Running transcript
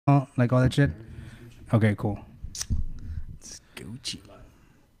like all that shit? Okay, cool. It's Gucci.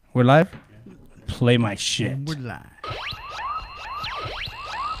 We're live? Play my shit. We're live.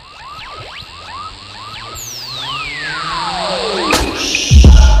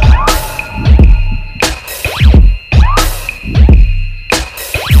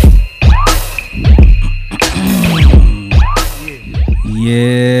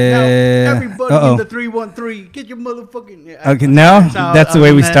 Yeah. Now, everybody in the 313, get your motherfucking. Yeah, Okay, now that's the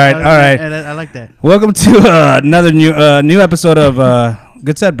way we start. All right. I like that. Welcome to another new episode of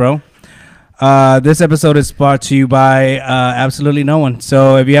Good Set, Bro. This episode is brought to you by absolutely no one.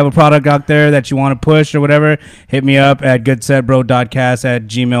 So if you have a product out there that you want to push or whatever, hit me up at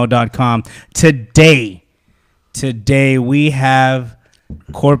goodsetbro.cast@gmail.com. Today we have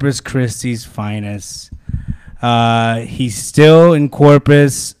Corpus Christi's finest. He's still in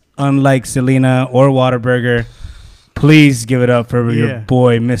Corpus, unlike Selena or Whataburger. Please give it up for your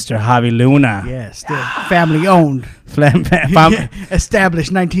boy, Mr. Javi Luna. Yeah, still family owned.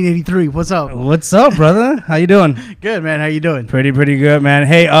 Established 1983. What's up? What's up, brother? How you doing? Good, man. How you doing? Pretty good, man.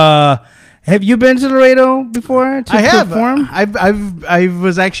 Hey, have you been to Laredo before to I have. perform? I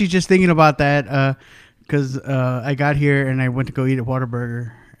was actually just thinking about that because I got here and I went to go eat at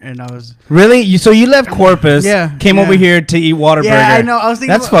Whataburger. And I was really so you left Corpus, came over here to eat Whataburger. Yeah, I know. I was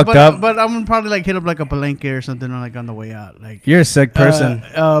thinking that's fucked up. But I'm gonna probably like hit up like a Palenque or something like on the way out. Like you're a sick person.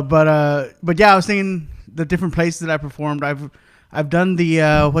 But yeah, I was thinking the different places that I performed. I've done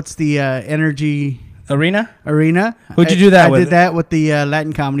the what's the Energy Arena. Who'd you do that with? I did that with the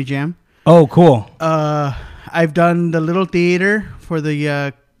Latin Comedy Jam. Oh, cool. I've done the Little Theater for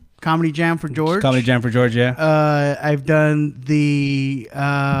the Comedy Jam for George. Yeah. I've done the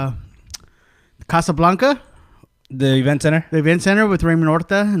Casablanca. The event center? The event center with Raymond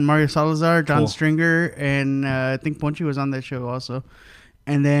Horta and Mario Salazar, John Stringer, and I think Ponchi was on that show also.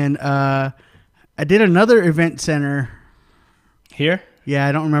 And then I did another event center. Here? Yeah,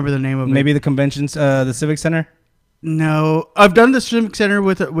 I don't remember the name of it. Maybe the conventions, the Civic Center? No. I've done the Civic Center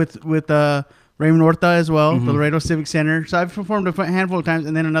with Raymond Horta as well, the Laredo Civic Center. So I've performed a handful of times,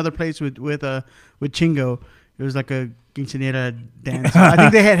 and then another place with Chingo. It was like a quinceañera dance. I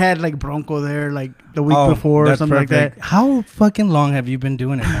think they had like Bronco there like the week before or something like that. How fucking long have you been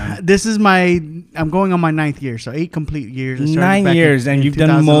doing it, man? This is I'm going on my 9th year, so 8 complete years. 9 years, and you've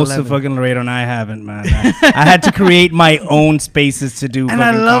done most of fucking Laredo, and I haven't, man. I had to create my own spaces to do. And I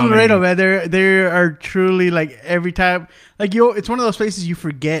love comedy. Laredo, man. There are truly like every time, like it's one of those places you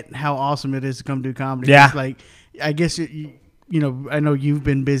forget how awesome it is to come do comedy. Yeah, it's like I guess you know, I know you've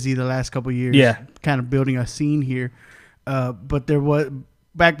been busy the last couple of years, kind of building a scene here. But there was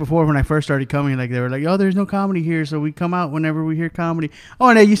back before when I first started coming, like they were like, "Oh, there's no comedy here, so we come out whenever we hear comedy." Oh,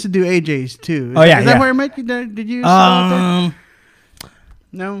 and I used to do AJ's too. Is that where I met you? Did you? No,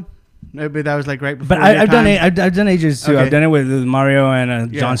 maybe that was like right before. But I've done AJ's too. Okay. I've done it with Mario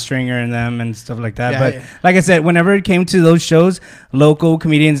and John Stringer and them and stuff like that. But like I said, whenever it came to those shows, local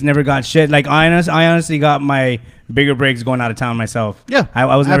comedians never got shit. Like I honestly got my bigger breaks going out of town myself. Yeah,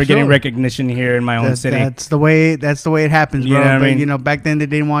 I was never getting recognition here in my own city. That's the way it happens, bro. You know what I mean? You know, back then they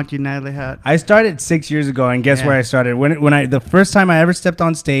didn't want you. Now they had. I started 6 years ago, and guess where I started? When the first time I ever stepped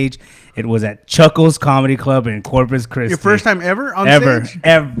on stage, it was at Chuckles Comedy Club in Corpus Christi. Your first time ever on stage?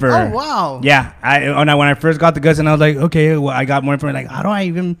 Ever. Oh wow. Yeah, when I first got the guts, and I was like, okay, well, I got more information. Like, how do I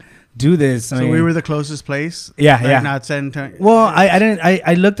even do this? So we were the closest place. Yeah. Not San Antonio. Well, I didn't.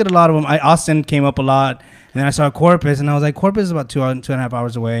 I looked at a lot of them. Austin came up a lot. And then I saw Corpus, and I was like, Corpus is about 2.5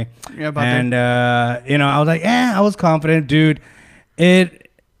 hours away. Yeah, about that. You know, I was like, I was confident, dude. It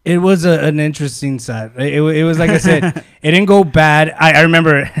was an interesting set. It was like I said, it didn't go bad. I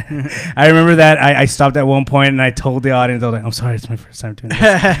remember that I stopped at one point and I told the audience, I was like, I'm sorry, it's my first time doing this.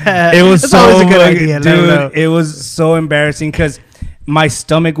 It was so a good idea, dude. It was so embarrassing because my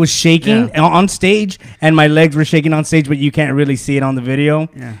stomach was shaking on stage and my legs were shaking on stage, but you can't really see it on the video.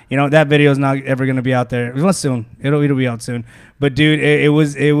 Yeah. You know, that video is not ever going to be out there. Well, soon. It'll be out soon. But dude, it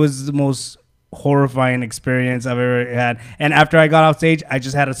was the most horrifying experience I've ever had. And after I got off stage, I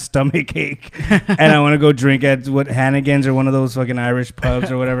just had a stomach ache and I want to go drink at Hannigan's or one of those fucking Irish pubs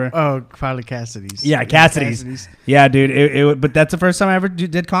or whatever. Oh, probably Cassidy's. Yeah, Cassidy's. Yeah, dude. But that's the first time I ever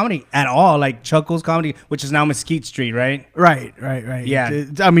did comedy at all. Like Chuckles Comedy, which is now Mesquite Street, right? Right. Yeah.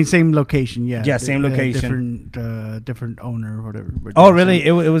 I mean, same location. Yeah. Yeah, same location. Different owner or whatever. Oh, really?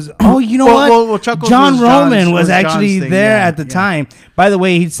 It was. Oh, you know what? Well, Chuckles John Roman was actually there at the time. By the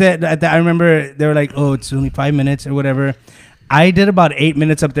way, he said that I remember they were like, "Oh, it's only 5 minutes or whatever." I did about 8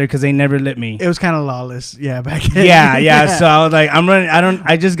 minutes up there because they never lit me. It was kind of lawless, back then. Yeah. So I was like, I'm running.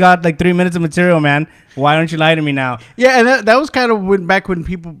 I just got like 3 minutes of material, man. Why don't you lie to me now? Yeah, and that was kind of back when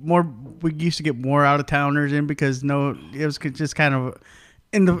we used to get more out of towners in because it was just kind of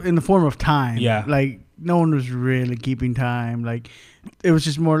in the form of time. Yeah, like no one was really keeping time. Like it was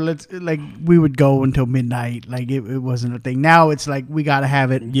just more we would go until midnight. Like it wasn't a thing. Now it's like we gotta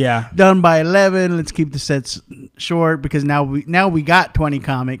have it done by 11. Let's keep the sets short because now we got 20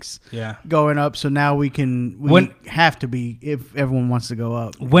 comics going up. So now we have to be if everyone wants to go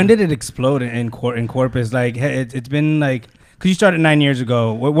up. When did it explode in Corpus? Like it's been like. Because you started 9 years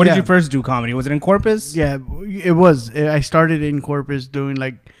ago. What did you first do comedy? Was it in Corpus? Yeah, it was. I started in Corpus doing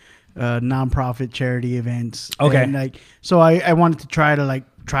like nonprofit charity events. Okay. And so I wanted to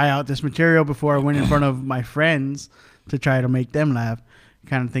try out this material before I went in front of my friends to try to make them laugh,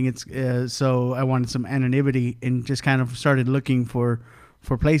 kind of thing. So I wanted some anonymity and just kind of started looking for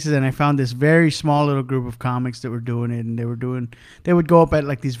places, and I found this very small little group of comics that were doing it, and they would go up at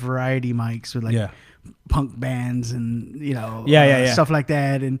like these variety mics with punk bands and stuff like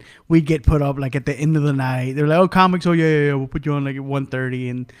that, and we'd get put up like at the end of the night. They're like, oh, comics, oh yeah, we'll put you on like at 1:30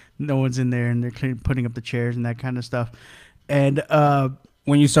 and no one's in there, and they're putting up the chairs and that kind of stuff. And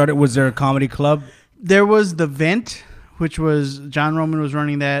when you started, was there a comedy club? There was the Vent, which was John Roman was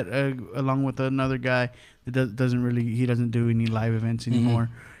running that along with another guy that doesn't do any live events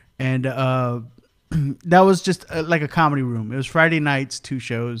anymore. And that was just like a comedy room. It was Friday nights, 2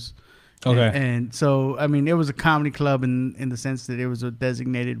 shows. Okay. And so, I mean, it was a comedy club in the sense that it was a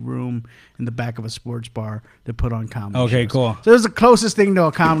designated room in the back of a sports bar that put on comedy Okay, shows. cool. So it was the closest thing to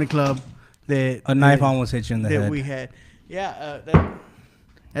a comedy club that... A knife almost hit you in the head. That we had. Yeah,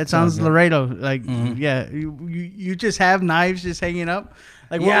 that sounds Laredo. Like, yeah, you just have knives just hanging up?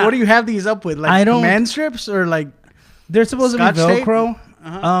 Like, what do you have these up with? Like, command strips or like... They're supposed to be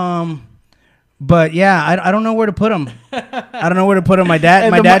Velcro. But yeah, I don't know where to put them. I don't know where to put them. My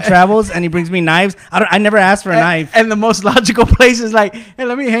dad travels and he brings me knives. I never asked for a knife. And the most logical place is like, hey,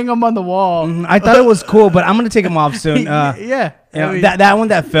 let me hang them on the wall. I thought it was cool, but I'm gonna take them off soon. Yeah. That one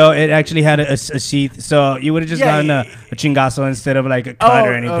that fell, it actually had a sheath, so you would have just gotten a chingazo instead of like a cut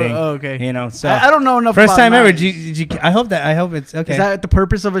or anything. Okay. You know, so I don't know enough. First about time ever. knives. I hope it's okay. Is that the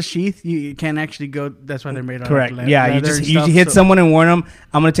purpose of a sheath? You can't actually go. That's why they're made. Correct. Out of Yeah, you hit someone and warn them.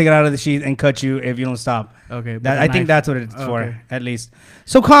 I'm gonna take it out of the sheath and cut you if you don't stop. Okay. I think that's what it's for, at least.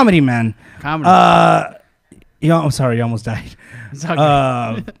 So comedy, man. Comedy. I'm sorry, you almost died. It's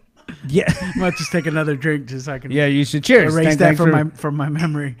okay. Yeah. I might just take another drink just so I can. Yeah, you should. Cheers. Erase that from my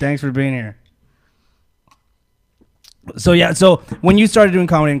memory. Thanks for being here. So when you started doing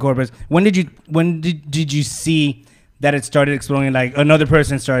comedy in Corpus, when did you see that it started exploding? Like another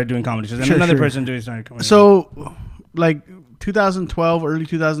person started doing comedy shows, and another person started comedy. So, like 2012, early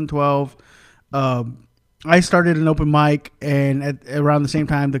 2012, I started an open mic, and around the same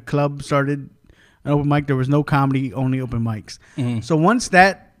time, the club started an open mic. There was no comedy, only open mics. So once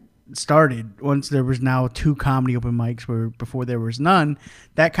that started, once there was now 2 comedy open mics where before there was none,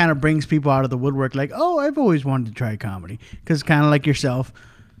 that kind of brings people out of the woodwork like, oh, I've always wanted to try comedy. Because kind of like yourself,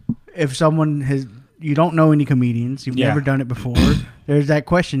 if someone you don't know any comedians, you've never done it before, there's that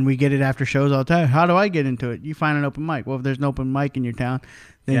question. We get it after shows all the time. How do I get into it? You find an open mic. Well, if there's an open mic in your town,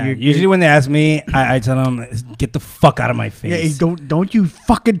 then usually when they ask me, I tell them, get the fuck out of my face. Yeah, don't you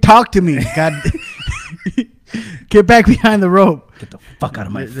fucking talk to me. God, get back behind the rope. Get the fuck out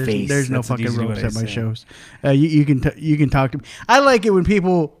of my face. There's no fucking ropes at my shows. You can talk to me. I like it when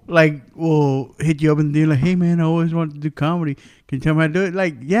people will hit you up and they're like, hey man, I always wanted to do comedy. Can you tell me how to do it?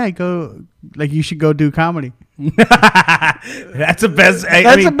 Like, yeah, go. Like, you should go do comedy. That's the best.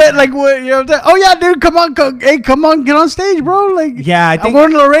 The best. Like, what? You know what I'm saying? Oh yeah, dude, come on, get on stage, bro. Like, yeah, I'm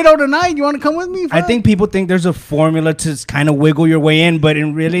going to Laredo tonight. You want to come with me? I think people think there's a formula to kind of wiggle your way in, but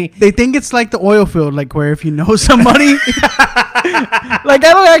they think it's like the oil field, like where if you know somebody. Like,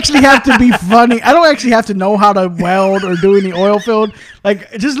 I don't actually have to be funny. I don't actually have to know how to weld or do any oil field.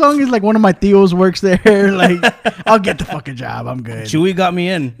 Like, just as long as like one of my tios works there, like, I'll get the fucking job. I'm good. Chewy got me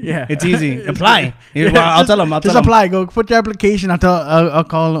in. Yeah, it's easy. Apply. I'll tell them. Apply. Go put your application. I'll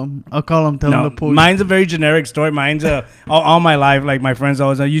call them. Tell them to pull. Mine's a very generic story. Mine's all my life. Like, my friends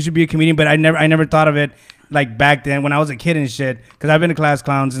always, you should be a comedian, but I never thought of it. Like back then when I was a kid and shit, because I've been a class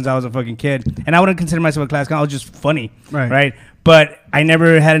clown since I was a fucking kid, and I wouldn't consider myself a class clown. I was just funny, right? But I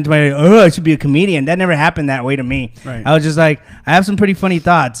never had into my I should be a comedian. That never happened that way to me. Right. I was just like, I have some pretty funny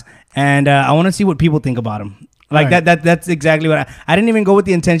thoughts, and I want to see what people think about them. Like that's exactly what I didn't even go with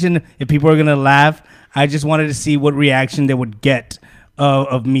the intention if people are gonna laugh. I just wanted to see what reaction they would get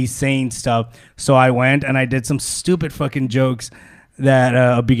of me saying stuff. So I went and I did some stupid fucking jokes that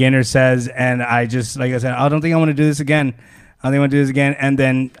a beginner says, and I just, like I said, I don't think I want to do this again. And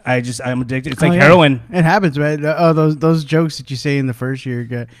then I'm addicted. It's like heroin. It happens, right? Those jokes that you say in the first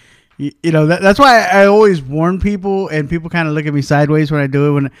year, you know, that's why I always warn people, and people kind of look at me sideways when I do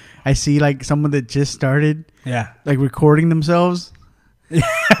it, when I see like someone that just started, like recording themselves. and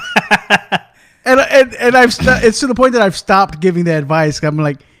it's to the point that I've stopped giving the advice. I'm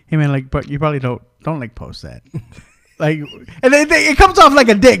like, hey man, like, but you probably don't like post that. Like, and it comes off like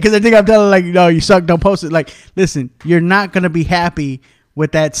a dick because I think I'm telling like, no, you suck, don't post it. Like, listen, you're not gonna be happy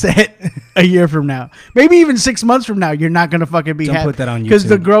with that set a year from now, maybe even 6 months from now. You're not gonna fucking be happy. Don't put that on YouTube because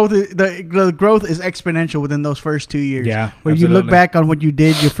the growth is exponential within those first 2 years. Yeah, when you look back on what you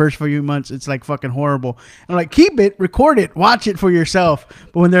did your first few months, it's like fucking horrible. And like, keep it, record it, watch it for yourself.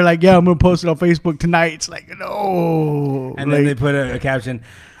 But when they're like, yeah, I'm gonna post it on Facebook tonight, it's like, no. And then they put a caption.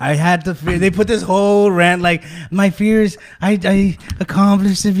 I had to fear. They put this whole rant like, my fears, I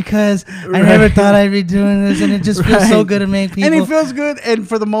accomplished it because I never thought I'd be doing this, and it just feels so good to make people. And it feels good, and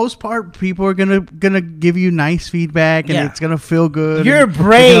for the most part, people are gonna give you nice feedback, and it's gonna feel good. You're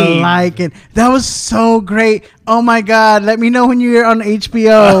brave. Like it. That was so great. Oh my God! Let me know when you're on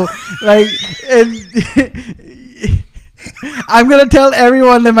HBO. Like, and I'm going to tell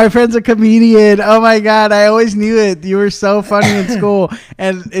everyone that my friend's a comedian. Oh my God. I always knew it. You were so funny in school,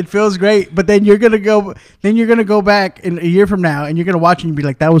 and it feels great. But then you're going to go back in a year from now, and you're going to watch and be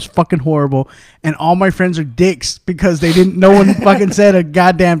like, that was fucking horrible. And all my friends are dicks because no one fucking said a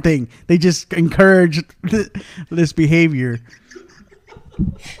goddamn thing. They just encouraged this behavior.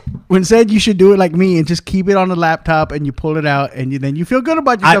 When said you should do it like me and just keep it on the laptop and you pull it out and then you feel good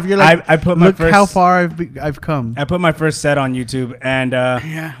about yourself. You're like, look how far I've come. I put my first set on YouTube, and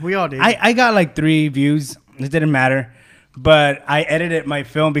yeah, we all did. I got like 3 views. It didn't matter, but I edited my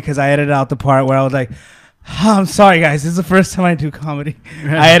film because I edited out the part where I was like, oh, I'm sorry guys, this is the first time I do comedy.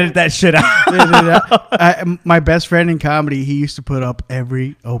 I edited that shit out. My best friend in comedy, he used to put up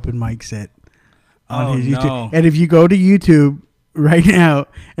every open mic set on his YouTube. And if you go to YouTube right now,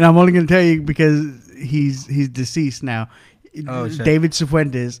 and I'm only going to tell you because he's deceased now. Oh, shit. David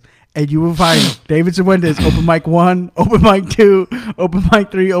Cifuentes, and you will find David Cifuentes open mic 1, open mic 2, open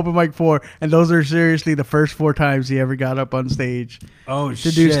mic 3, open mic 4, and those are seriously the first 4 times he ever got up on stage. To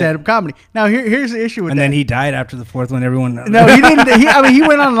do stand-up comedy. Now here's the issue with that. And then he died after the 4th one. Everyone. No, he didn't. He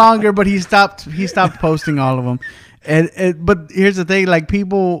went on longer, but he stopped posting all of them. But here's the thing, like,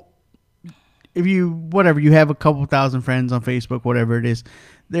 people. If you have a couple thousand friends on Facebook, whatever it is,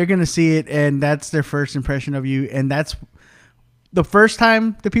 they're going to see it, and that's their first impression of you. And that's the first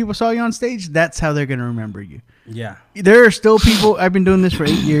time the people saw you on stage. That's how they're going to remember you. Yeah. There are still people, I've been doing this for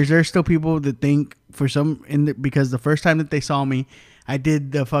 8 years. There are still people that think because the first time that they saw me, I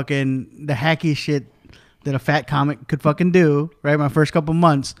did the hacky shit that a fat comic could fucking do, right? My first couple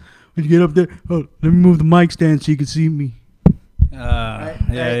months. When you get up there, oh, let me move the mic stand so you can see me.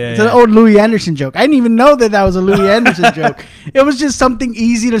 It's an old Louis Anderson joke. I didn't even know that was a Louis Anderson joke. It was just something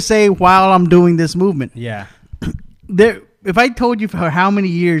easy to say while I'm doing this movement. Yeah. If I told you for how many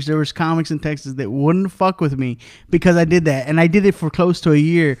years there was comics in Texas that wouldn't fuck with me because I did that, and I did it for close to a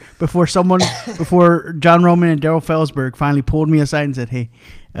year before John Roman and Daryl Felsberg finally pulled me aside and said, hey,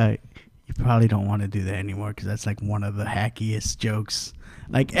 you probably don't want to do that anymore because that's like one of the hackiest jokes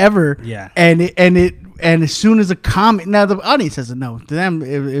like ever. Yeah. And as soon as a comic, now the audience doesn't know. To them,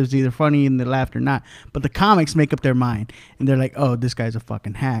 it was either funny and they laughed or not. But the comics make up their mind, and they're like, "Oh, this guy's a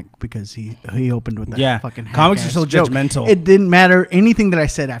fucking hack because he opened with a fucking hack." Comics are so judgmental. It didn't matter anything that I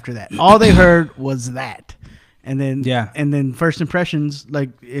said after that. All they heard was that. And then first impressions, like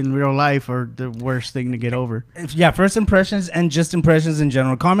in real life, are the worst thing to get over. Yeah, first impressions and just impressions in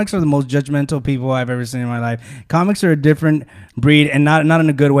general. Comics are the most judgmental people I've ever seen in my life. Comics are a different breed, and not in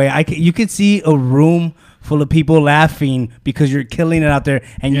a good way. You could see a room full of people laughing because you're killing it out there,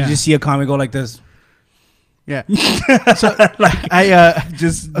 and you just see a comic go like this. Yeah. So like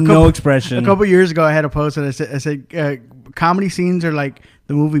no expression. A couple years ago, I had a post and I said comedy scenes are like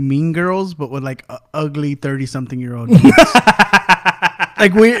the movie Mean Girls, but with like ugly 30-something-year-old kids.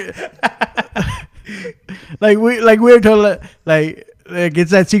 we're told like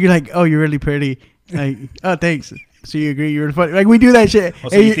it's that secret like, oh, you're really pretty. Like, oh, thanks. So you agree you're funny? Like, we do that shit. Oh,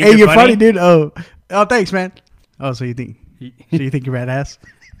 so hey, you're funny, dude. Oh, thanks, man. Oh, so you think you're badass?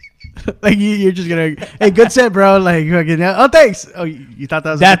 Like you're just gonna, hey, good set, bro. Like, oh, thanks. Oh, you thought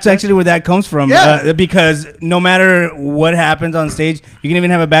that was that's actually where that comes from. Yeah. Because no matter what happens on stage, you can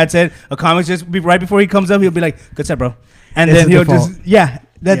even have a bad set. A comic's just right before he comes up, he'll be like, "Good set, bro," and then he'll just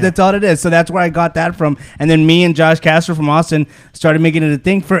That's all it is. So that's where I got that from. And then me and Josh Castro from Austin started making it a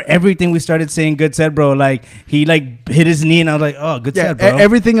thing for everything. We started saying "Good said, bro." Like he like hit his knee, and I was like, "Oh, good said, bro."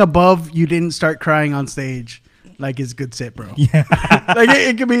 Everything above you didn't start crying on stage. Like it's good set, bro. Yeah, like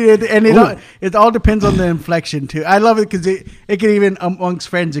it could be, and it all depends on the inflection too. I love it because it can even amongst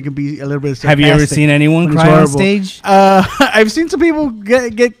friends it can be a little bit. Have you ever seen anyone cry on stage? I've seen some people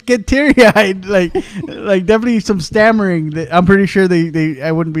get teary eyed, like definitely some stammering. I'm pretty sure they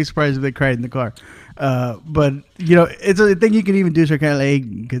I wouldn't be surprised if they cried in the car. But you know, it's a thing you can even do. So kind of like, hey,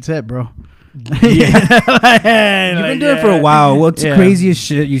 good set, bro. Yeah, you've been doing it for a while. What's the craziest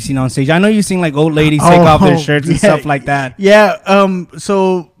shit you've seen on stage? I know you've seen like old ladies take off their shirts and stuff like that. Yeah.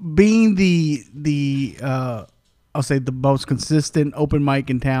 So being the I'll say the most consistent open mic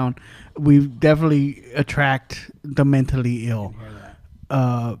in town, we definitely attract the mentally ill.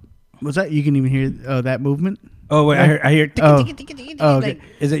 Was that you can even hear that movement? Oh wait, I hear. Okay.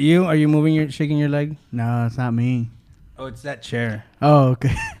 Is it you? Are you shaking your leg? No, it's not me. Oh, it's that chair. Oh,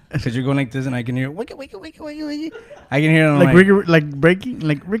 okay. Because you're going like this, and I can hear wiggle. I can hear it like breaking,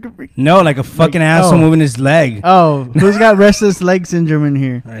 like wiggle. No, like a fucking asshole moving his leg. Oh, who's got restless leg syndrome in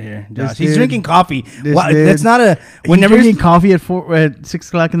here? Right here, Josh. He's drinking coffee. Dude. That's not a. Whenever he's drinking coffee at 6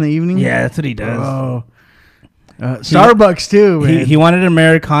 o'clock in the evening. Yeah, that's what he does. Oh. Starbucks too. Man. He wanted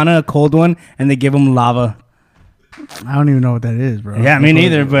Americana, a cold one, and they give him lava. I don't even know what that is, bro. Yeah, me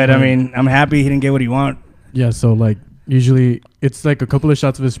neither. But I mean, I'm happy he didn't get what he want. Yeah, so like. Usually, it's like a couple of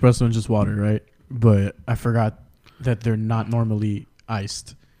shots of espresso and just water, right? But I forgot that they're not normally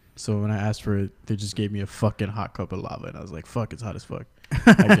iced. So when I asked for it, they just gave me a fucking hot cup of lava. And I was like, fuck, it's hot as fuck,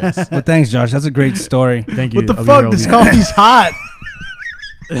 I guess. Well, thanks, Josh. That's a great story. Thank you. What the fuck? This coffee's hot.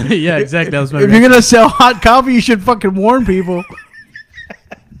 Yeah, exactly. That was my If you're going to sell hot coffee, you should fucking warn people.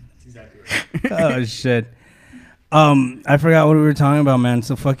 Exactly right. Oh, shit. I forgot what we were talking about, man.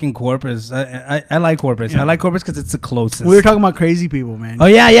 So fucking Corpus. I like Corpus. Yeah. I like Corpus because it's the closest. We were talking about crazy people, man. Oh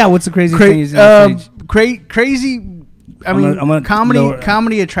yeah. What's the craziest thing you see on stage? Crazy. I mean,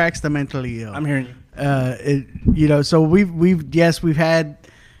 comedy attracts the mentally ill. I'm hearing you. You know, so we've had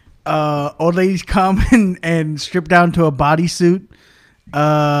old ladies come and strip down to a bodysuit.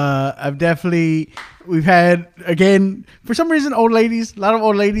 We've had, again, for some reason, a lot of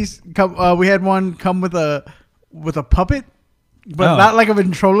old ladies come. We had one come with a puppet, but not like a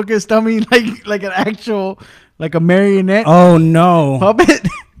ventriloquist dummy, like an actual, like a marionette. Oh no, puppet,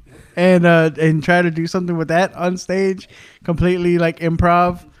 and try to do something with that on stage, completely like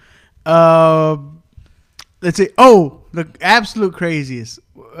improv. Let's see. Oh, the absolute craziest.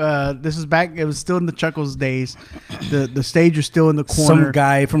 This is back. It was still in the Chuckles days. The stage was still in the corner. Some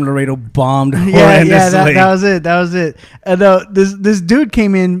guy from Laredo bombed. Yeah, that was it. This dude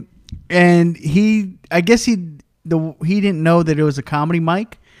came in, and I guess he didn't know that it was a comedy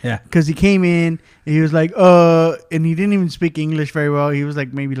mic. Yeah. Because he came in and he was like, and he didn't even speak English very well. He was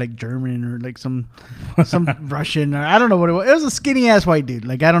like maybe like German or like some Russian, or I don't know what it was. It was a skinny ass white dude.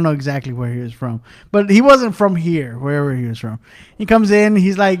 Like, I don't know exactly where he was from, but he wasn't from here, wherever he was from. He comes in,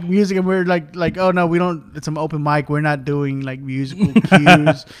 he's like music, and we're like, oh no, we don't, it's an open mic. We're not doing like musical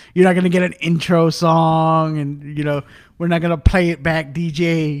cues. You're not going to get an intro song, and you know, we're not going to play it back,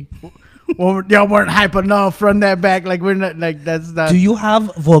 DJ. Well, y'all weren't hype enough. Run that back. Like, we're not, like, that's not. Do you have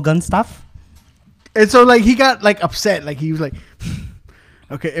Vogan stuff? And so, like, he got like upset. Like, he was like,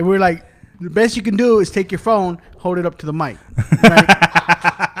 okay. And we're like, the best you can do is take your phone, hold it up to the mic.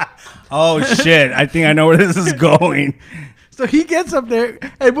 Right? Oh shit! I think I know where this is going. So he gets up there,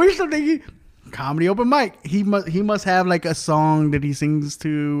 and we're still thinking comedy open mic. He must have like a song that he sings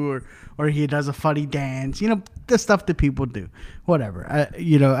to, or he does a funny dance. You know, the stuff that people do. Whatever. I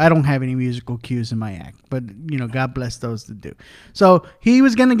don't have any musical cues in my act, but you know, God bless those that do. So he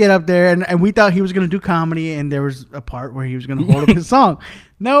was gonna get up there, and we thought he was gonna do comedy, and there was a part where he was gonna hold up his song.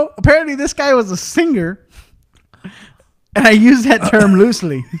 No, apparently this guy was a singer, and I use that term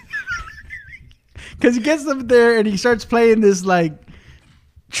loosely. Because he gets up there and he starts playing this like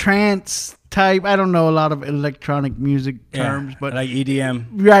trance type. I don't know a lot of electronic music terms, but like EDM,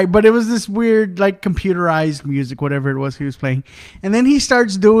 right? But it was this weird like computerized music, whatever it was he was playing. And then he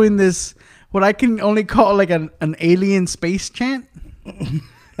starts doing this, what I can only call like an alien space chant.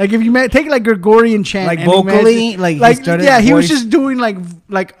 Like if you take like Gregorian chant, like vocally, like he was just doing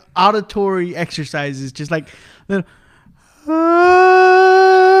like auditory exercises, just like.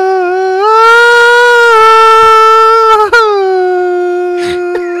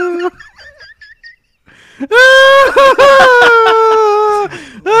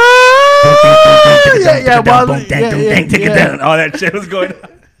 All that shit was going on.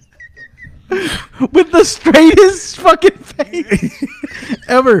 With the straightest fucking face. guys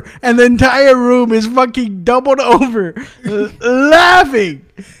ever. And the entire room is fucking doubled over laughing.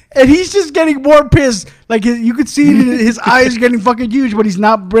 And he's just getting more pissed. Like, you could see his eyes getting fucking huge, but he's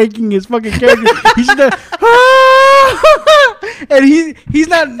not breaking his fucking character. He's just and he's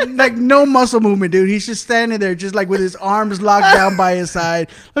not, like, no muscle movement, dude. He's just standing there just, like, with his arms locked down by his side.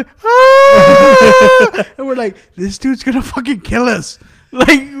 Like, and we're like, this dude's gonna fucking kill us.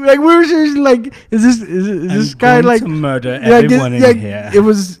 Like we were just like, is this guy like to murder everyone in here? It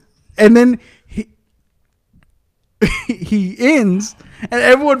was, and then he ends, and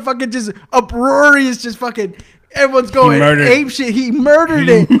everyone fucking just uproarious, just fucking everyone's going ape shit. He murdered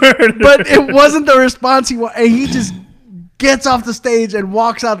it, but it wasn't the response he wanted. And he just gets off the stage and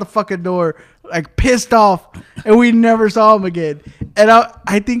walks out the fucking door, like pissed off, and we never saw him again. And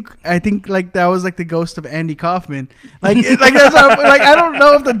I think like that was like the ghost of Andy Kaufman. Like that's how, like, I don't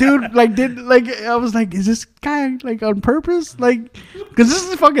know if the dude like did, like, I was like, is this guy like on purpose? Like, because this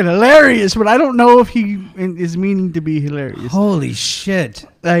is fucking hilarious, but I don't know if he is meaning to be hilarious. Holy shit!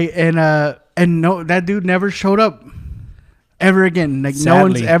 Like, and no, that dude never showed up ever again. Like, Sadly. no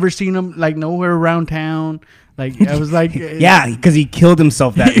one's ever seen him, like, nowhere around town. Like, I was like, yeah, because he killed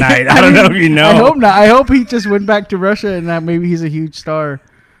himself that night. I don't know if you know. I hope not. I hope he just went back to Russia and that maybe he's a huge star.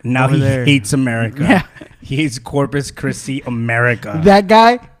 Now he there. hates America. Yeah. He hates Corpus Christi, America. That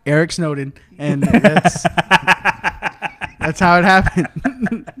guy, Eric Snowden, and that's how it happened.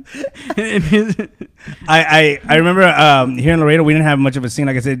 I remember here in Laredo, we didn't have much of a scene.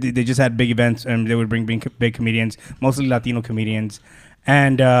 Like I said, they just had big events, and they would bring big comedians, mostly Latino comedians,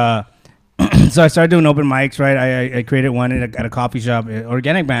 and so I started doing open mics. Right, I created one at a coffee shop,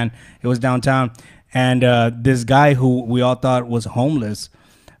 Organic Band. It was downtown, and this guy who we all thought was homeless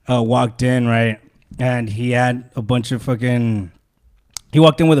walked in, right, and he had a bunch of fucking. He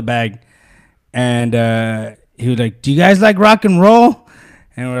walked in with a bag, and he was like, "Do you guys like rock and roll?"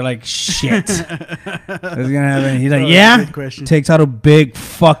 And we're like, "Shit, what's gonna happen?" He's like, "Yeah." Takes out a big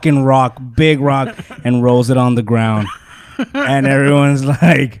fucking rock, and rolls it on the ground, and everyone's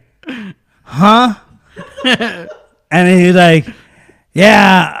like, "Huh?" And he's like,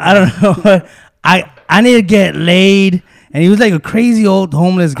 "Yeah, I don't know. I need to get laid." And he was like a crazy old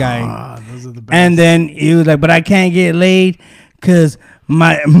homeless guy. Those are the best. And then he was like, "But I can't get laid because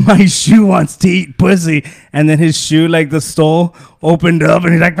my shoe wants to eat pussy." And then his shoe, like the sole, opened up,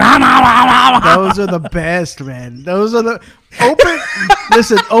 and he's like, "Bah, bah, bah, bah." Those are the best, man. Those are the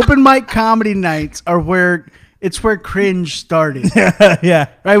open mic comedy nights are where cringe started. Yeah.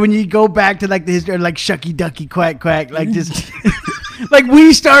 Right, when you go back to like the history, like shucky ducky quack quack, like just like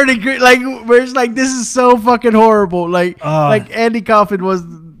we started, like where it's like, this is so fucking horrible. Like Andy Kaufman was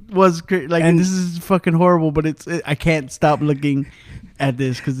like, and this is fucking horrible, but I can't stop looking at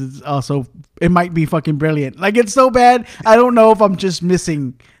this because it's also, it might be fucking brilliant. Like, it's so bad, I don't know if I'm just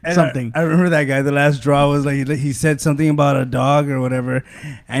missing something. I remember that guy. The last draw was like, he said something about a dog or whatever,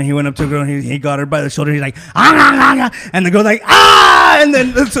 and he went up to a girl and he got her by the shoulder. He's like, "Ah, ah, ah," and the girl's like, "Ah!" And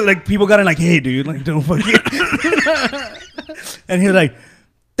then so like people got in like, "Hey, dude, like, don't fucking." And he was like,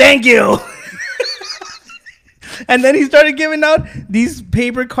 "Thank you." And then he started giving out these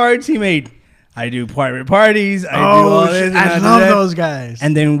paper cards he made. I do private parties. I do all this. I love those guys.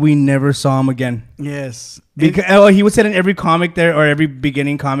 And then we never saw him again. Yes. Because he was telling every comic there, or every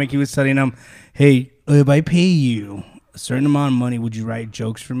beginning comic, he was telling them, "Hey, if I pay you a certain amount of money, would you write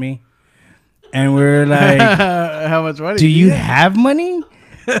jokes for me?" And we're like, "How much money? Do you have money?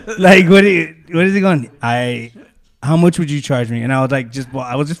 Like, what is he going? How much would you charge me?" And I was like,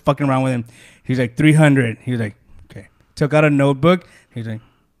 I was just fucking around with him. He was like, 300. He was like, okay. Took out a notebook. He was like,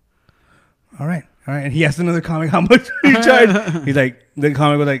 all right. And he asked another comic, "How much would you charge?" He's like, the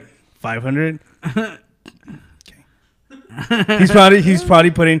comic was like, 500. Okay. He's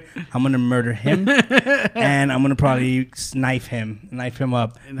probably putting, "I'm gonna murder him, and I'm gonna probably knife him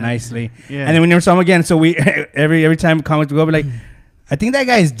up nicely." Yeah. And then we never saw him again. So we every time comics would go, be like, "I think that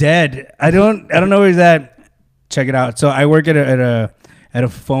guy's dead. I don't know where he's at. Check it out." So I work at a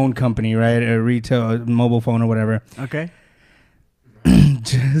phone company, right? A retail, mobile phone or whatever. Okay.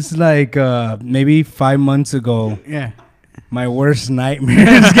 Just like maybe 5 months ago. Yeah. My worst nightmare.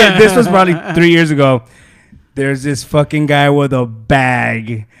 This was probably 3 years ago. There's this fucking guy with a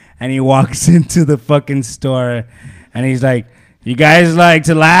bag, and he walks into the fucking store, and he's like, "You guys like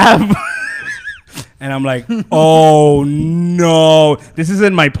to laugh?" And I'm like, "Oh no, this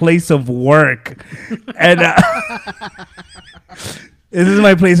isn't my place of work." And this is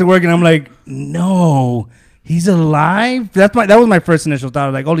my place of work, and I'm like, "No, he's alive." That was my first initial thought. I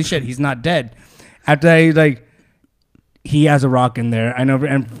was like, "Holy shit, he's not dead." After I like, he has a rock in there. I know,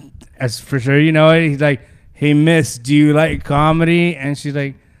 and as for sure, you know it. He's like, "Hey, miss, do you like comedy?" And she's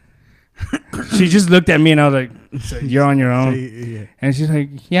like, she just looked at me, and I was like, "You're on your own." And she's like,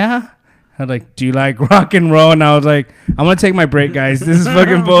 "Yeah." I was like, "Do you like rock and roll?" And I was like, "I'm gonna take my break, guys. This is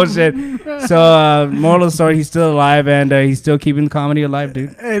fucking bullshit." So, moral of the story: he's still alive, and he's still keeping comedy alive,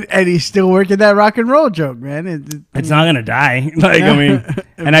 dude. And he's still working that rock and roll joke, man. It's not gonna die. Like, I mean,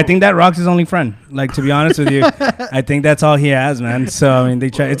 and I think that Rock's his only friend. Like, to be honest with you, I think that's all he has, man. So I mean, they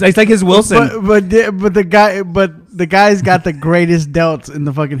try. It's like his Wilson. But the guy's got the greatest delts in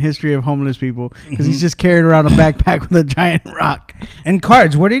the fucking history of homeless people because he's just carrying around a backpack with a giant rock and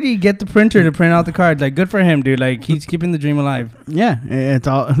cards. Where did he get the printer to print out the cards? Like, good for him, dude. Like, he's keeping the dream alive. Yeah, it's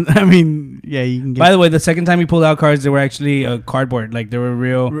all. I mean, yeah, you can. By the way, the second time he pulled out cards, they were actually cardboard. Like, they were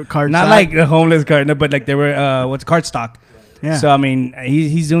real card, not stock. like a homeless card, no, but like they were what's card stock. Yeah. So I mean,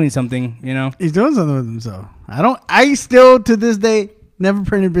 he's doing something, you know. He's doing something with himself. I still to this day never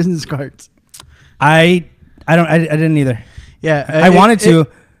printed business cards. I didn't either. Yeah, I wanted to.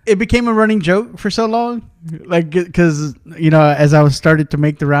 It became a running joke for so long, like because as I was started to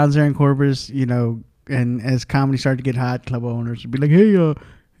make the rounds there in Corpus, and as comedy started to get hot, club owners would be like, "Hey, oh,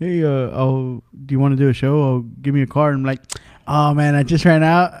 do you want to do a show? Oh, give me a card." I'm like, "Oh man, I just ran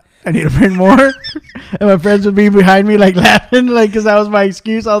out. I need to print more." And my friends would be behind me like laughing, like because that was my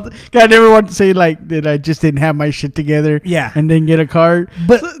excuse. I never wanted to say like that I just didn't have my shit together. Yeah, and then get a card.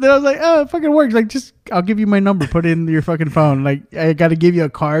 But so then I was like, "Oh, it fucking works. Like, just I'll give you my number. Put it in your fucking phone. Like, I got to give you a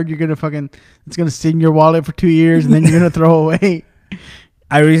card. You're gonna it's gonna sit in your wallet for 2 years, and then you're gonna throw away."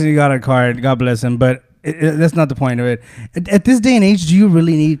 I recently got a card. God bless him, but that's not the point of it. At this day and age, do you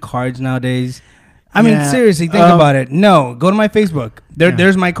really need cards nowadays? I mean, seriously, think about it. No, go to my Facebook.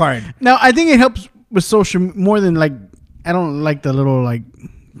 There's my card. Now, I think it helps with social more than like, I don't like the little like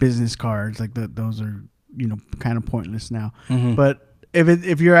business cards. Like those are, kind of pointless now. Mm-hmm. But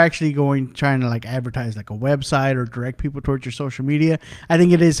if you're actually trying to like advertise like a website or direct people towards your social media, I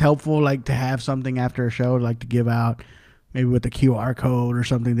think it is helpful like to have something after a show like to give out. Maybe with a QR code or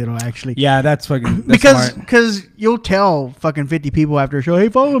something that'll actually... Yeah, that's fucking... Because you'll tell fucking 50 people after a show, "Hey,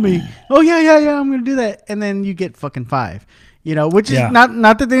 follow me." "Oh, yeah, I'm going to do that." And then you get fucking 5. Which is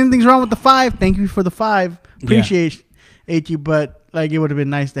not that anything's wrong with the 5. Thank you for the 5. Appreciate you. But like it would have been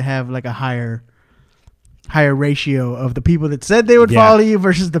nice to have like a higher ratio of the people that said they would follow you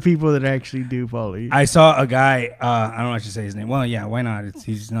versus the people that actually do follow you. I saw a guy, I don't know if I should say his name. Well, yeah, why not?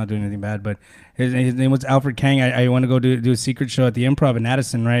 He's not doing anything bad, but his name was Alfred Kang. I want to go do a secret show at the Improv in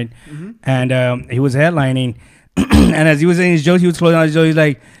Addison, right? Mm-hmm. And he was headlining. And as he was saying his jokes, he was closing out his jokes. He's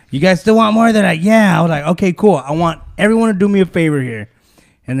like, "You guys still want more of that?" Like, yeah. I was like, "Okay, cool. I want everyone to do me a favor here."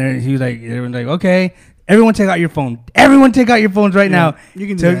 And then he was like, everyone's like, "Okay, everyone take out your phone. Everyone take out your phones right now." You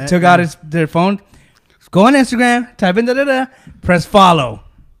can do that. Took out their phone. Go on Instagram, type in press follow.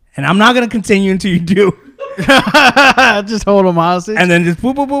 And I'm not going to continue until you do. Just hold them hostage. And then just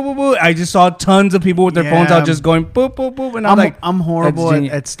boop, boop, boop, boop, boop. I just saw tons of people with their phones out just going boop, boop, boop. And I'm horrible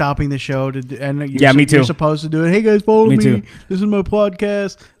at stopping the show. Me too. You're supposed to do it. "Hey, guys, follow me. Too. This is my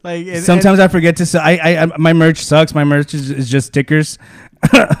podcast." Sometimes I forget to my merch sucks. My merch is just stickers.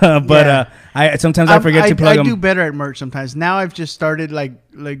 But I forget to plug them. I do better at merch sometimes. Now I've just started like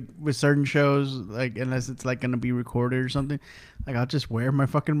with certain shows, like unless it's like gonna be recorded or something, like I'll just wear my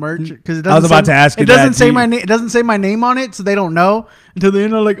fucking merch because it doesn't. I was about to ask you. It doesn't say my name. It doesn't say my name on it, so they don't know until the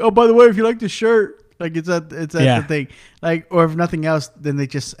end. I'm like, "Oh, by the way, if you like this shirt, like it's at the thing." Like, or if nothing else, then they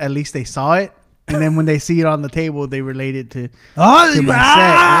just at least they saw it. And then when they see it on the table, they relate it to my set.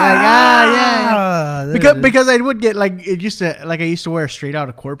 Like, because I would get like I used to wear a Straight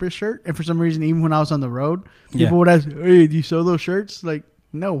Outta Corpus shirt, and for some reason, even when I was on the road, people would ask, "Hey, do you sell those shirts?" Like,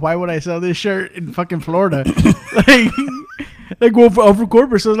 no, why would I sell this shirt in fucking Florida? For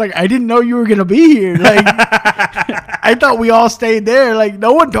Corpus, so I was like, I didn't know you were gonna be here. Like, I thought we all stayed there. Like,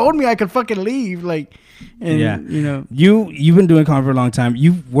 no one told me I could fucking leave. Like. And, you've been doing comedy for a long time.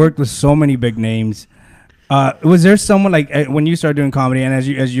 You've worked with so many big names. Was there someone like when you started doing comedy and as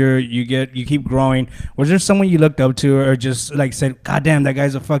you keep growing? Was there someone you looked up to or just like said, "God damn, that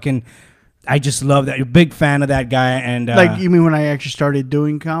guy's a fucking I just love that. You're a big fan of that guy. And like, you mean when I actually started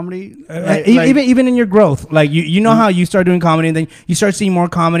doing comedy? Even in your growth, like you know how you start doing comedy and then you start seeing more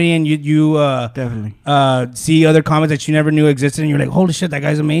comedy and you definitely see other comics that you never knew existed and you're like, holy shit, that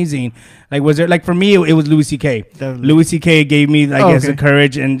guy's amazing. Like, was there, like, for me it was Louis C.K. Definitely. Louis C.K. gave me the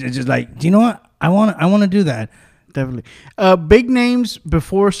courage and it's just like, do you know what? I want to do that. Definitely. Big names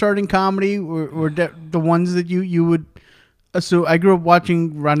before starting comedy were the ones that you would. So I grew up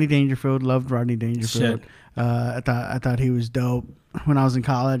watching Rodney Dangerfield. Loved Rodney Dangerfield. I thought he was dope. when I was in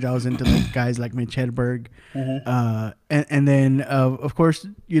college, I was into like guys like Mitch Hedberg. And then, of course,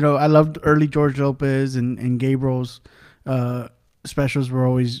 I loved early George Lopez and Gabriel's specials were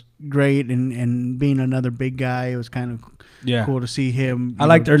always great. And being another big guy, it was kind of cool to see him. I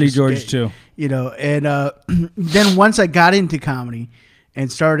liked early George too. And then once I got into comedy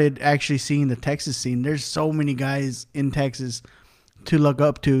and started actually seeing the Texas scene, there's so many guys in Texas to look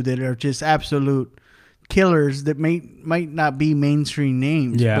up to that are just absolute killers that might not be mainstream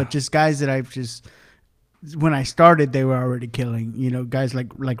names, but just guys that I've just, when I started, they were already killing. Guys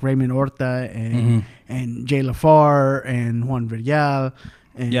like Raymond Horta and Jay LaFar and Juan Vidal.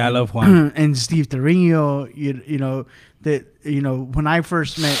 And, I love Juan. And Steve Torino. When I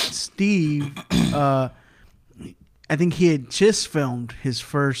first met Steve, I think he had just filmed his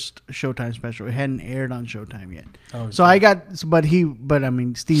first Showtime special. It hadn't aired on Showtime yet. But I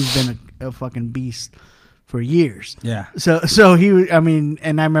mean, Steve's been a fucking beast for years. Yeah. So he was,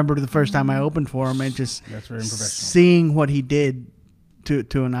 and I remember the first time I opened for him and just seeing what he did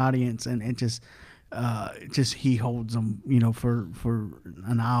to an audience, and it just he holds them, for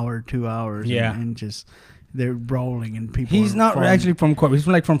an hour, 2 hours. Yeah. And just they're rolling and people. He's not actually from Corpus.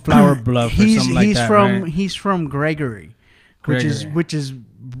 He's from Flower Bluff or something like that. Right? He's from Gregory, which is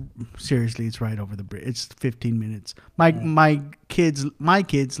seriously, it's right over the bridge. It's 15 minutes. My kids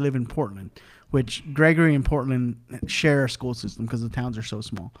live in Portland, which Gregory and Portland share a school system because the towns are so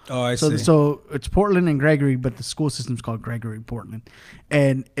small. Oh, I see. So it's Portland and Gregory, but the school system's called Gregory Portland,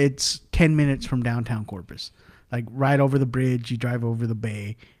 and it's 10 minutes from downtown Corpus, like right over the bridge. You drive over the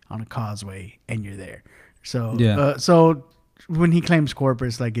bay on a causeway, and you're there. So so when he claims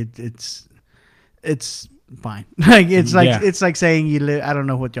Corpus, like it's fine. Like it's like saying you live. I don't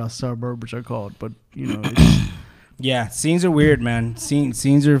know what y'all suburbs are called, but it's, yeah, scenes are weird, man.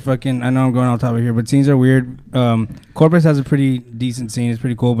 Scenes are fucking. I know I'm going off topic here, but scenes are weird. Corpus has a pretty decent scene. It's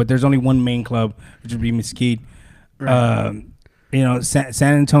pretty cool, but there's only one main club, which would be Mesquite. Right.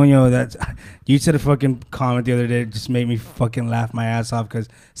 San Antonio. You said a fucking comment the other day. It just made me fucking laugh my ass off because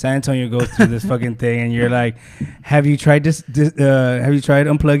San Antonio goes through this fucking thing, and you're like, have you tried this? Have you tried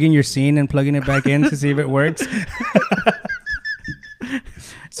unplugging your scene and plugging it back in to see if it works?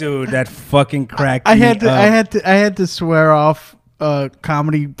 Dude, that fucking cracked me up. I had to swear off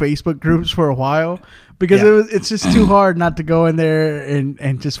comedy Facebook groups for a while because it's just too hard not to go in there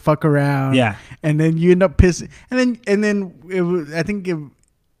and just fuck around. Yeah. And then you end up pissing. And then it was,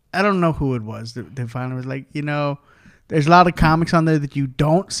 I don't know who it was that finally was like, there's a lot of comics on there that you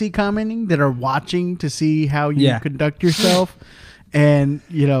don't see commenting that are watching to see how you conduct yourself. And,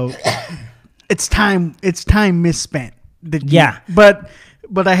 it's time misspent.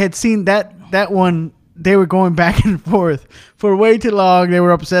 But I had seen that one. They were going back and forth for way too long. They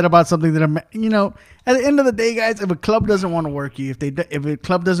were upset about something that at the end of the day, guys, if a club doesn't want to work you, if a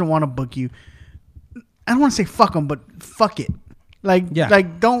club doesn't want to book you, I don't want to say fuck them, but fuck it. Like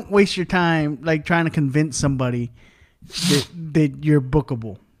don't waste your time like trying to convince somebody that you're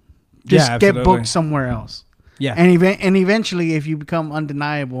bookable. Just get booked somewhere else. Yeah. And eventually, if you become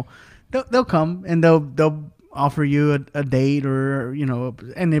undeniable, they'll come and they'll offer you a date or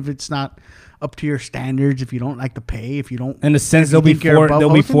and if it's not up to your standards, if you don't like the pay, if you don't, in a sense, they'll be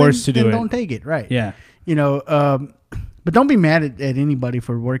forced to do it. Don't take it, right? Yeah. But don't be mad at anybody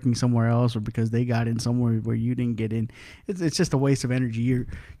for working somewhere else or because they got in somewhere where you didn't get in. It's just a waste of energy.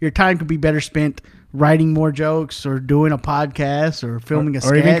 Your time could be better spent writing more jokes or doing a podcast or filming a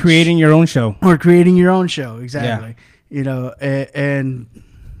sketch. Or even creating your own show. Exactly. Yeah. And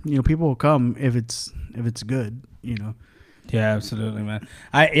people will come if it's good, Yeah, absolutely, man.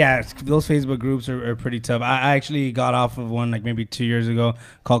 Those Facebook groups are pretty tough. I actually got off of one like maybe 2 years ago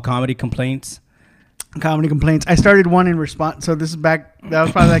called Comedy Complaints. I started one in response. So this is back. That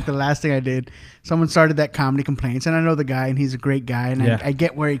was probably like the last thing I did. Someone started that Comedy Complaints, and I know the guy, and he's a great guy, and I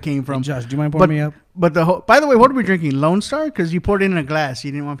get where he came from. Hey Josh, do you mind pouring me up? But by the way, what are we drinking? Lone Star? Because you poured it in a glass.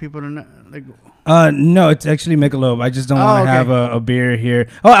 You didn't want people to know. Like, no, it's actually Michelob. I just don't want to have a beer here.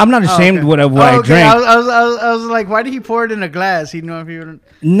 Oh, I'm not ashamed of what I drink. I was like, why did he pour it in a glass? He knew if he wouldn't.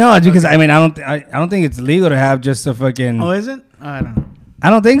 No, it's because I don't think it's legal to have just a fucking. Oh, is it? I don't know. I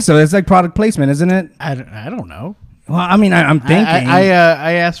don't think so. It's like product placement, isn't it? I don't know. Well, I'm thinking.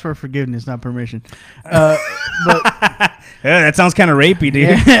 I asked for forgiveness, not permission. But that sounds kind of rapey,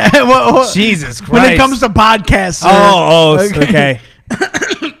 dude. Yeah. well, Jesus Christ. When it comes to podcasts. Okay.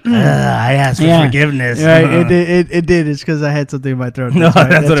 I asked for forgiveness. Right, it did. It's because I had something in my throat.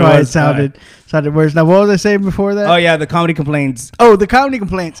 That's why it sounded worse. Now, what was I saying before that? Oh yeah, the Comedy Complaints. Oh, the Comedy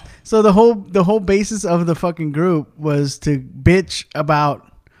Complaints. So the whole basis of the fucking group was to bitch about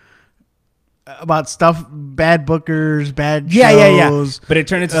about stuff, bad bookers, bad shows. But it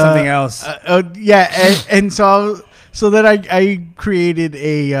turned into something else. And so then I created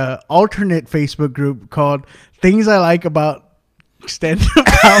a alternate Facebook group called Things I Like About Stand-Up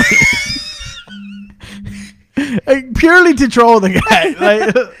Comedy. Purely to troll the guy.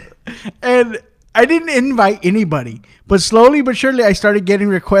 And I didn't invite anybody. But slowly but surely I started getting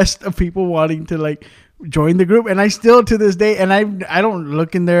requests of people wanting to like join the group, and I still to this day, and I don't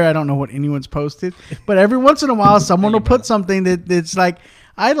look in there, I don't know what anyone's posted, but every once in a while someone will put something that's like,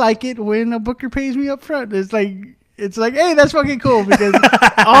 I like it when a booker pays me up front. It's like, hey, that's fucking cool, because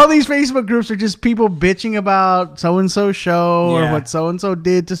all these Facebook groups are just people bitching about so-and-so show or what so-and-so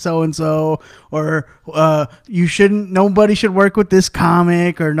did to so-and-so, or nobody should work with this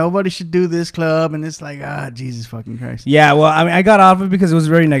comic, or nobody should do this club, and it's like, Jesus fucking Christ. Yeah, well, I mean, I got off it because it was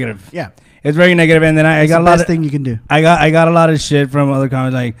very negative. Yeah. It's very negative, and then I got a lot of thing you can do. I got a lot of shit from other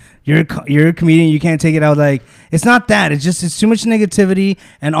comments like, you're a comedian, you can't take it out. Like, it's not that. It's just it's too much negativity,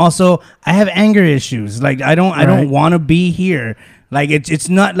 and also I have anger issues. Like I don't want to be here. Like it's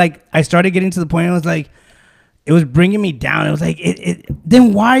not like I started getting to the point. I was like, it was bringing me down. It was like,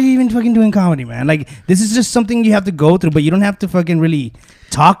 then why are you even fucking doing comedy, man? Like, this is just something you have to go through, but you don't have to fucking really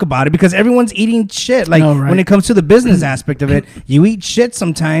talk about it because everyone's eating shit. Like, when it comes to the business aspect of it, you eat shit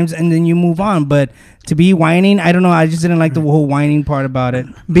sometimes and then you move on. But to be whining, I don't know. I just didn't like the whole whining part about it.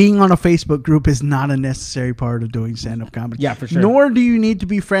 Being on a Facebook group is not a necessary part of doing stand-up comedy. Yeah, for sure. Nor do you need to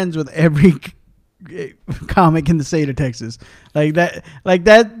be friends with every comic in the state of Texas.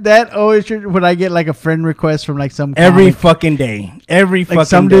 That always when I get like a friend request from like some every comic, fucking day, like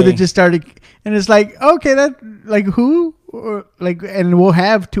some dude that just started, and it's like, okay, that like who, or like, and we'll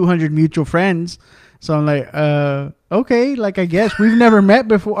have 200 mutual friends. So I'm like, okay, like I guess we've never met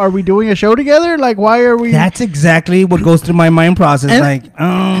before. Are we doing a show together? Like, why are we? That's exactly what goes through my mind process.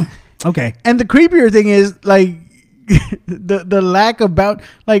 Okay. And the creepier thing is like the lack about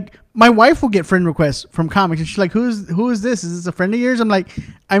like. My wife will get friend requests from comics, and she's like, "Who is this? Is this a friend of yours?" I'm like,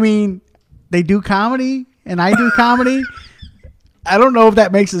 I mean, they do comedy, and I do comedy. I don't know if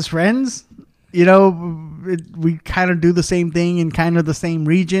that makes us friends. You know, we kind of do the same thing in kind of the same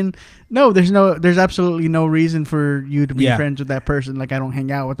region. No, there's absolutely no reason for you to be friends with that person. Like, I don't hang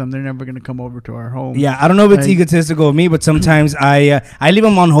out with them. They're never going to come over to our home. Yeah, I don't know if it's egotistical of me, but sometimes I leave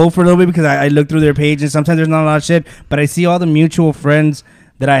them on hold for a little bit because I look through their page, and sometimes there's not a lot of shit, but I see all the mutual friends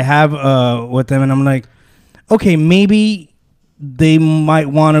that I have with them, and I'm like, okay, maybe they might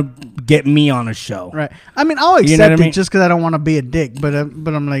want to get me on a show. Right. I mean, I'll accept it just because I don't want to be a dick, but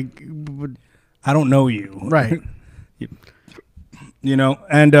I'm like, I don't know you. Right. You know,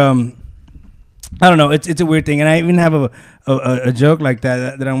 and I don't know. It's a weird thing, and I even have a joke like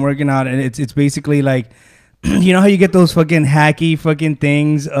that I'm working on, and it's basically like, you know how you get those fucking hacky fucking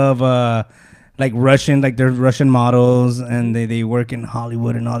things of like Russian, like they're Russian models and they work in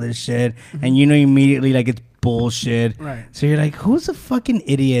Hollywood and all this shit. Mm-hmm. And you know immediately like it's bullshit. Right. So you're like, who's a fucking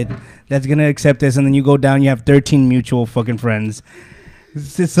idiot that's going to accept this? And then you go down, you have 13 mutual fucking friends.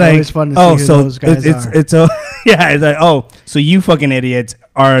 It's like, always fun to see who those guys are. It's like, oh, so you fucking idiots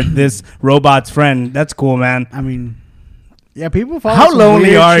are this robot's friend. That's cool, man. I mean, yeah, people follow. How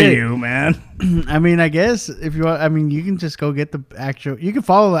lonely are you, man? I mean, I guess if you want, I mean, you can just go get the actual. You can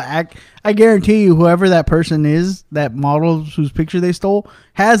follow the act. I guarantee you, whoever that person is, that model whose picture they stole,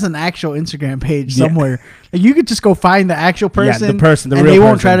 has an actual Instagram page somewhere. Like, you could just go find the actual person. Yeah, the person, and they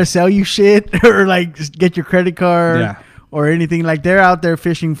won't try to sell you shit or like just get your credit card or anything. Like, they're out there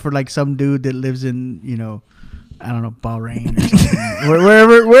fishing for like some dude that lives in, you know, I don't know, Bahrain or something.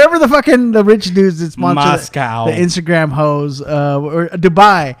 wherever the fucking the rich dudes that sponsor Moscow, the Instagram hoes, or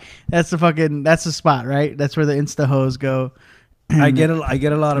Dubai. That's the spot, right? That's where the Insta hoes go. I get a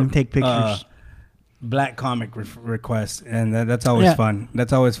lot of take pictures. Black comic requests, and that's always fun.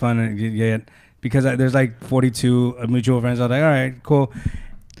 That's always fun to get because there's like 42 mutual friends. I was like, all right, cool,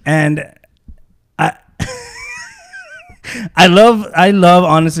 and I love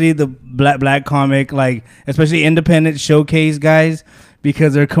honestly the black comic, like especially independent showcase guys,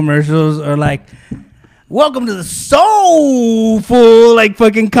 because their commercials are like, welcome to the soulful like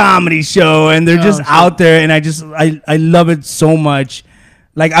fucking comedy show, and they're just out there, and I love it so much.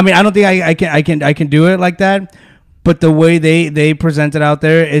 Like, I mean, I don't think I can do it like that, but the way they present it out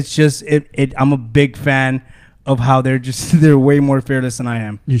there, it's just I'm a big fan of how they're way more fearless than I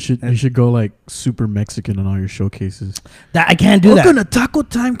am. You should go like super Mexican on all your showcases. That I can't do that. Welcome to Taco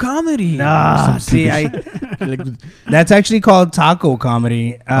Time Comedy. Nah, see, that's actually called taco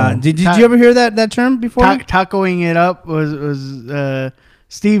comedy. Did you ever hear that term before? Tacoing it up was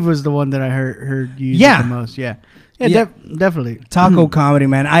Steve was the one that I heard use it the most. Yeah. Yeah, definitely. Taco comedy,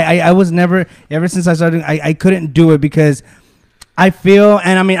 man. I was never, ever since I started, I couldn't do it because I feel,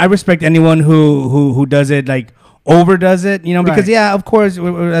 and I mean, I respect anyone who does it, like, overdoes it, you know, because yeah, of course,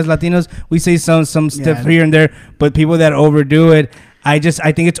 as Latinos, we say some stuff here and there, but people that overdo it, I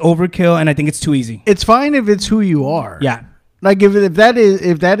think it's overkill, and I think it's too easy. It's fine if it's who you are. Yeah. Like if that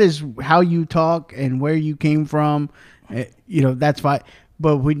is how you talk and where you came from, you know, that's fine.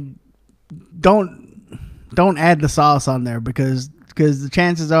 But we don't add the sauce on there because the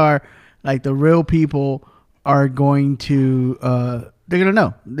chances are, like, the real people are going to they're gonna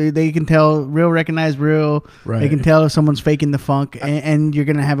know. They can tell, recognize real. Right. They can tell if someone's faking the funk, and you're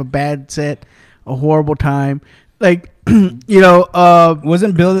gonna have a bad set, a horrible time. Like, you know,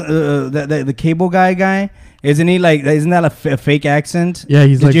 wasn't Bill the cable guy? Isn't he like? Isn't that a fake accent? Yeah,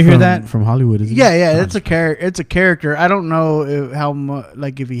 he's. Did you hear that from Hollywood? Isn't yeah. It's a character. It's a character. I don't know how much,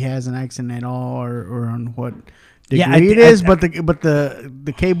 like, if he has an accent at all, or on what degree it is. But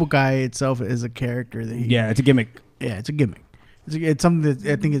the cable guy itself is a character. It's a gimmick. Yeah, it's a gimmick. It's something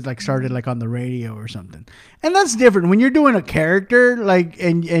that I think is like started like on the radio or something, and that's different when you're doing a character, like,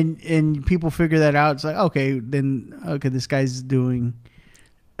 and people figure that out. It's like, okay, this guy's doing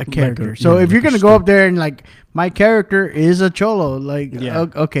a character. Like so if you're gonna go up there and, like, my character is a cholo, like,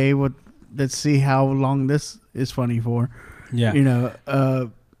 okay, well, let's see how long this is funny for. Yeah, you know,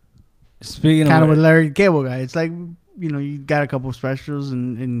 speaking kind of with Larry the Cable Guy, it's like, you know, you got a couple of specials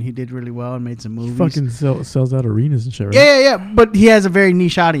and he did really well and made some movies. He fucking sells out arenas and shit, right? Yeah. But he has a very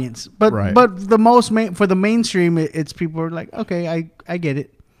niche audience. But the for the mainstream, it's people are like, okay, I get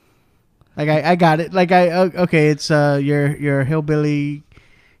it. Like, I got it. Like, okay, it's your hillbilly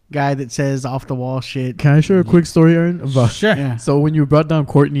guy that says off the wall shit. Can I share a quick story, Aaron? Sure. Yeah. So when you brought down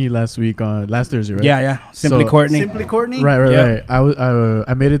Courtney last Thursday, right? Yeah. Simply Courtney. Right.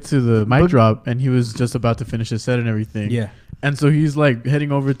 I made it to the mic drop, and he was just about to finish his set and everything. Yeah. And so he's like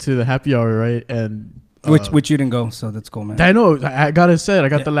heading over to the happy hour, right? And which you didn't go, so that's cool, man. I know. I got his set. I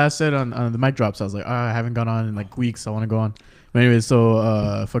got the last set on the mic drops. So I was like, I haven't gone on in like weeks. I want to go on. But anyway,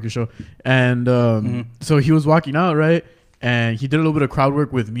 so fuck your show. And so he was walking out, right? And he did a little bit of crowd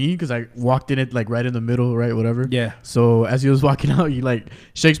work with me because I walked in it like right in the middle, right, whatever. Yeah. So as he was walking out, he like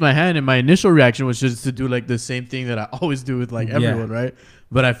shakes my hand, and my initial reaction was just to do like the same thing that I always do with like everyone, right?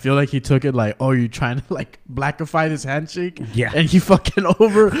 But I feel like he took it like, oh, you're trying to like blackify this handshake? Yeah. And he fucking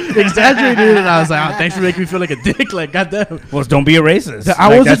over exaggerated it, and I was like, oh, thanks for making me feel like a dick. Like, goddamn. Well, don't be a racist.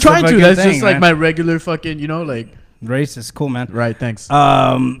 I wasn't trying to. That's just like my regular fucking, you know, like. Racist. Cool, man. Right. Thanks.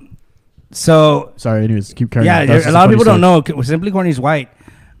 So sorry. Anyways, keep carrying. Yeah, a lot of people don't know. Simply Courtney's white.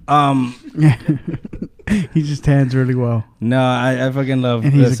 He just tans really well. No, I fucking love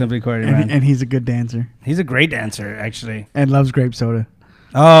Simply Courtney, man. And he's a good dancer. He's a great dancer, actually. And loves grape soda.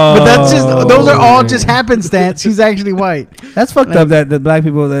 Oh, but that's just those are all just happenstance. He's actually white. That's fucked up. That the black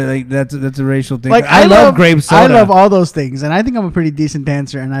people that's a racial thing. Like, I love grape soda. I love all those things, and I think I'm a pretty decent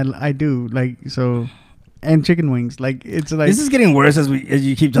dancer, and I do like so. And chicken wings, like, it's like, this is getting worse as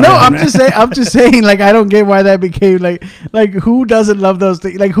you keep talking. No, I'm just saying, like, I don't get why that became like who doesn't love those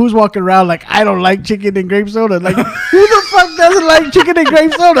things? Like, who's walking around like, I don't like chicken and grape soda? Like, who the fuck doesn't like chicken and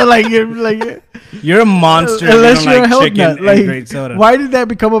grape soda? Like, you're a monster. Unless you're like a health chicken nut. And like, grape soda. Why did that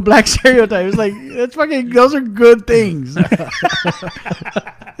become a black stereotype? It's like, it's fucking. Those are good things.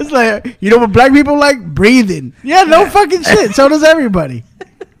 It's like, you know what black people like? Breathing. Yeah, no fucking shit. So does everybody.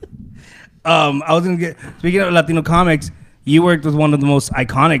 I was gonna get, speaking of Latino comics, you worked with one of the most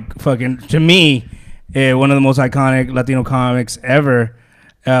iconic one of the most iconic Latino comics ever,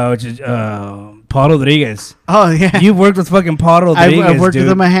 which is Paul Rodriguez. Oh yeah, you've worked with fucking Paul Rodriguez. I've worked with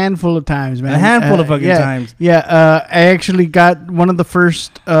him a handful of times, man. A handful of fucking times. Yeah, I actually got one of the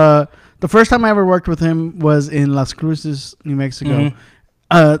first. The first time I ever worked with him was in Las Cruces, New Mexico.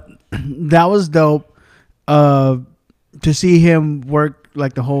 Mm-hmm. That was dope. To see him work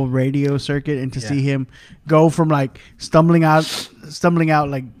like the whole radio circuit, and to see him go from like stumbling out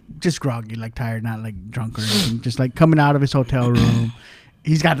like just groggy, like tired, not like drunk or anything, just like coming out of his hotel room.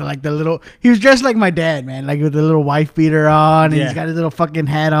 He's got like he was dressed like my dad, man, like with the little wife beater on, and he's got his little fucking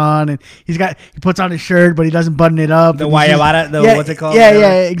hat on, and he puts on his shirt, but he doesn't button it up. The guayabara, what's it called?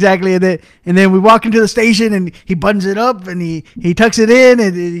 Yeah, exactly. And then we walk into the station, and he buttons it up, and he tucks it in,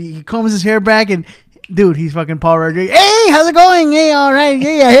 and he combs his hair back, and dude, he's fucking Paul Rodriguez. Hey, how's it going? Hey, all right.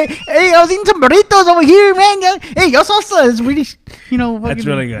 Yeah. Hey, I was eating some burritos over here, man. Hey, your salsa is really, fucking, that's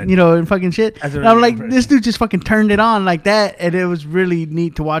really good. And fucking shit. Really, and I'm like, this dude just fucking turned it on like that, and it was really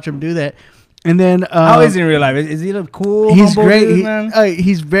neat to watch him do that. And then how is he in real life? Is he cool? He's great. Dude, man?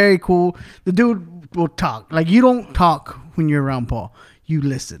 He's very cool. The dude will talk. Like, you don't talk when you're around Paul. You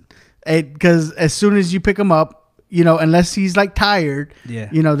listen, because as soon as you pick him up, unless he's like tired, Yeah.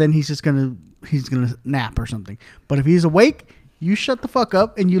 Then he's gonna nap or something. But if he's awake, you shut the fuck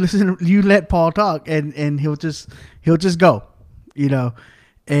up and you let Paul talk, and he'll just go,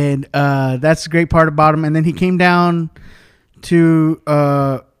 and that's the great part about him. And then he came down to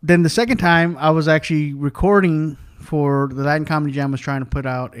then the second time I was actually recording for the Latin Comedy Jam, was trying to put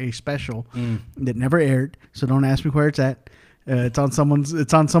out a special that never aired, so don't ask me where it's at. It's on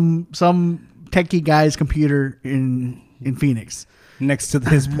some techie guy's computer in Phoenix, next to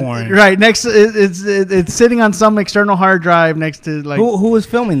his porn. Right next. It's sitting on some external hard drive next to like. Who was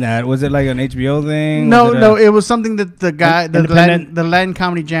filming that? Was it like an HBO thing? No, it was something that the guy, the Independent? Latin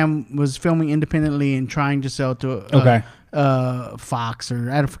Comedy Jam was filming independently and trying to sell to Fox,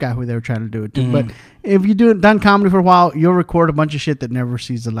 or I forgot who they were trying to do it to. But if you done comedy for a while, you'll record a bunch of shit that never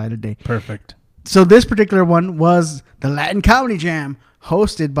sees the light of day. Perfect. So this particular one was the Latin Comedy Jam,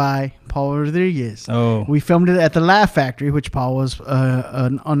 hosted by Paul Rodriguez. Oh, we filmed it at the Laugh Factory, which Paul was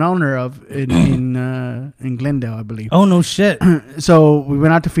an owner of in Glendale, I believe. Oh, no shit. So we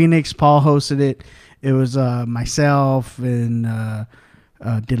went out to Phoenix. Paul hosted it. It was myself and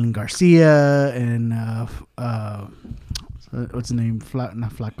Dylan Garcia and what's the name?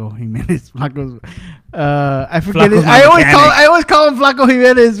 Not Flaco Jimenez. Flaco. I forget Flaco's it. I always call him Flaco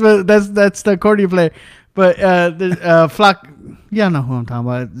Jimenez, but that's the accordion player. But Flaco, yeah, I know who I'm talking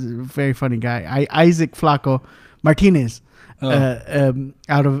about. Very funny guy. Isaac Flaco Martinez,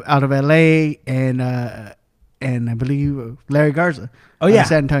 out of LA, and I believe Larry Garza. Oh yeah,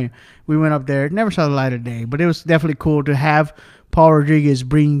 San Antonio. We went up there. Never saw the light of day, but it was definitely cool to have Paul Rodriguez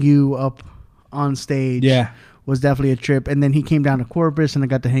bring you up on stage. Yeah. Was definitely a trip. And then he came down to Corpus, and I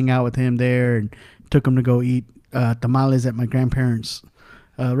got to hang out with him there and took him to go eat tamales at my grandparents'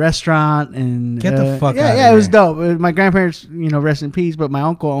 restaurant. And get the fuck out of yeah, here. it was dope. My grandparents, rest in peace, but my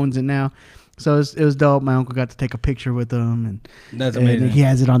uncle owns it now. So it was dope. My uncle got to take a picture with him, and that's amazing. And he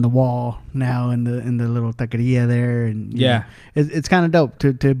has it on the wall now in the little taqueria there. And yeah, it's kind of dope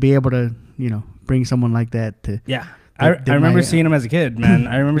to be able to bring someone like that to. Yeah. I remember seeing him as a kid, man.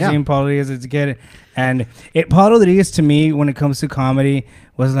 I remember seeing Paul Rodriguez as a kid. And Paul Rodriguez, to me, when it comes to comedy,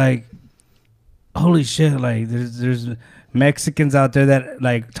 was like, holy shit, like, there's Mexicans out there that,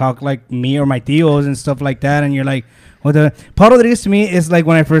 like, talk like me or my tios and stuff like that. And you're like, what the... Paul Rodriguez, to me, is like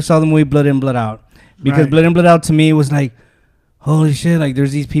when I first saw the movie Blood In, Blood Out. Because Blood In, Blood Out, to me, was like, holy shit, like,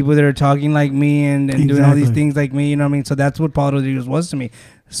 there's these people that are talking like me and doing all these things like me, you know what I mean? So that's what Paul Rodriguez was to me.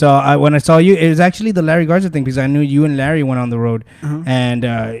 So when I saw you, it was actually the Larry Garza thing, because I knew you and Larry went on the road, and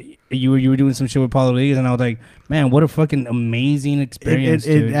you were doing some shit with Paul Rodriguez, and I was like, man, what a fucking amazing experience.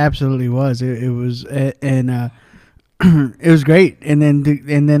 It absolutely was. It was, and it was great. And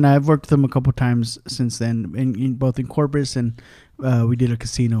then I've worked with him a couple times since then, both in Corpus, and we did a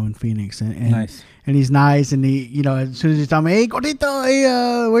casino in Phoenix. And nice. And he's nice, and he, as soon as he told me, hey, Gordito,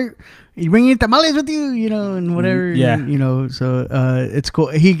 hey, you bringing tamales with you, and whatever. Yeah. And, so it's cool.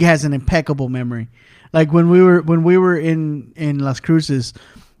 He has an impeccable memory. Like when we were in Las Cruces,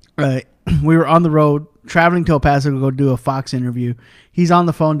 we were on the road traveling to El Paso to go do a Fox interview. He's on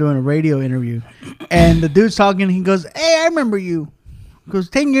the phone doing a radio interview, and the dude's talking. He goes, "Hey, I remember you." He goes,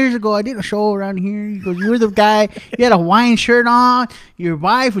 10 years ago, I did a show around here. He goes, you were the guy. You had a Hawaiian shirt on. Your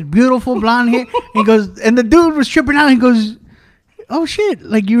wife was beautiful, blonde hair. He goes, and the dude was tripping out. He goes, oh shit,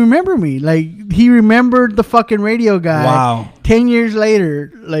 like you remember me. Like he remembered the fucking radio guy. Wow. 10 years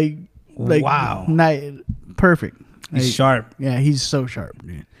later, like wow. Perfect. He's like, sharp. Yeah, he's so sharp,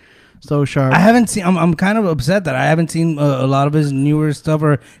 dude. So sharp. I haven't seen. I'm kind of upset that I haven't seen a lot of his newer stuff,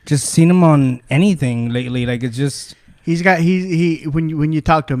 or just seen him on anything lately. Like it's just. He's got when you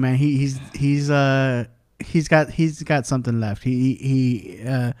talk to him, man, he's got something left. He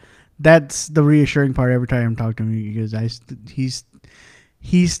that's the reassuring part every time I'm talking to him, because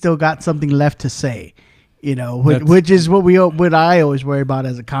he's still got something left to say, which is what I always worry about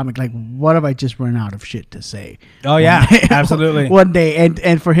as a comic. Like, what if I just run out of shit to say? Oh yeah, absolutely. One day,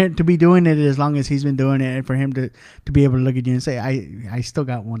 and for him to be doing it as long as he's been doing it, and for him to be able to look at you and say, I still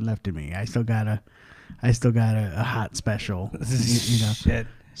got one left in me. I still got a hot special, Shit.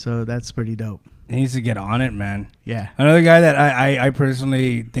 So that's pretty dope. He needs to get on it, man. Yeah. Another guy that I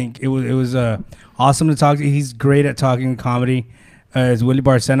personally think it was awesome to talk to. He's great at talking comedy. Is Willie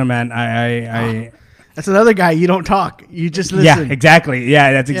Barcena, man. That's another guy. You don't talk. You just listen. Yeah, exactly.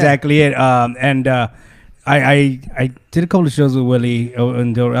 Yeah, that's exactly it. I did a couple of shows with Willie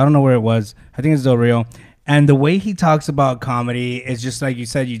in Del, I don't know where it was. I think it's Del Rio. And the way he talks about comedy is just like you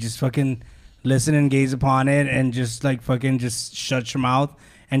said. You just fucking listen and gaze upon it, and just like fucking just shut your mouth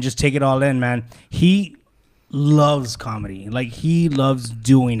and just take it all in, man. He loves comedy. Like he loves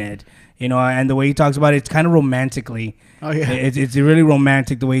doing it. you know, and the way he talks about it, it's kind of romantically. Oh yeah, it's really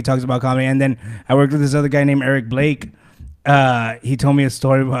romantic the way he talks about comedy. And then I worked with this other guy named Eric Blake. He told me a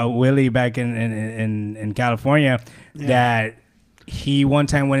story about Willie back in California, that he one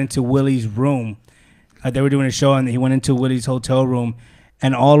time went into Willie's room. They were doing a show, and he went into Willie's hotel room,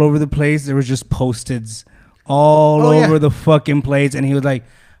 and all over the place there was just Post-its all over the fucking place, and he was like,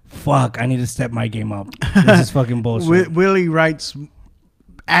 "Fuck, I need to step my game up. This is fucking bullshit." Willie writes.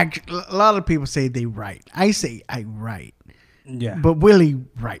 A lot of people say they write. I say I write. Yeah, but Willie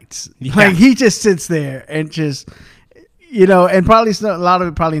writes. Yeah. Like he just sits there and just, you know, and probably a lot of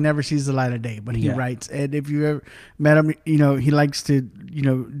it probably never sees the light of day. But he writes. And if you ever met him, you know, he likes to, you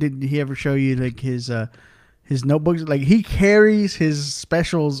know, did he ever show you like his notebooks? Like he carries his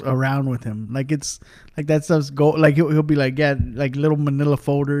specials around with him. Like it's like that stuff's go. Like he'll be like like little Manila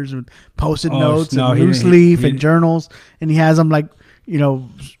folders with Post-it notes and loose leaf and journals, and he has them like, you know,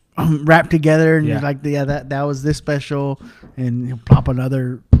 wrapped together, and you're like, that was this special, and he'll pop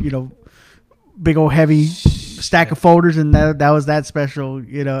another, you know, big old heavy stack of folders, and that was that special,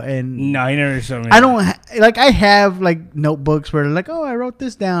 you know. And no, he never showed me. I don't like I have like notebooks where like, oh, I wrote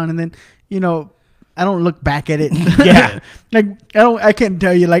this down, and then, you know, I don't look back at it. Yeah, like I can't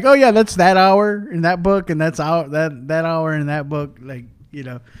tell you like, oh yeah, that's that hour in that book, and that's that hour in that book, like, you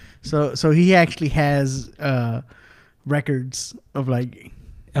know. So he actually has records of like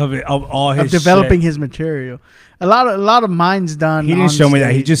of all his developing shit. his material. A lot of mine's done. He didn't show me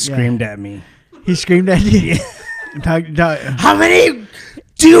that. He just screamed at me. He screamed at you. How many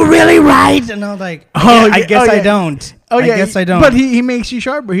do you really write? And I was like, I guess I don't. Oh yeah, I guess I don't. But he makes you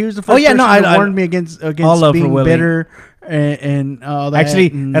sharper. He was the first person that warned me against being bitter and all that. Actually,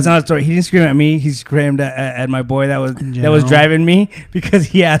 that's not a story. He didn't scream at me. He screamed at my boy that was driving me, because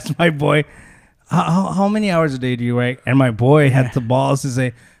he asked my boy, how many hours a day do you write? And my boy had the balls to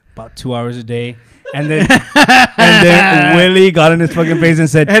say about 2 hours a day. And then Willie got in his fucking face and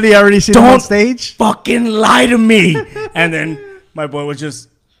said, had he already seen him on stage? Fucking lie to me. And then my boy was just,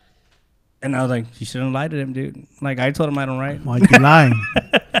 and I was like, you shouldn't lie to him, dude. Like, I told him I don't write. Why you lying?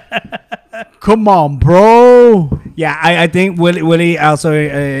 Come on, bro. Yeah, I think Willie also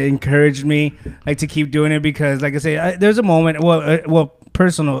encouraged me like to keep doing it, because, like I say, there's a moment.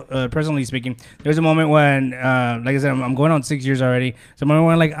 Personally speaking, there's a moment when, like I said, I'm going on 6 years already. So a moment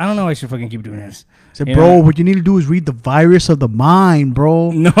when, like, I don't know, I should fucking keep doing this. Said, bro, what you need to do is read The Virus of the Mind,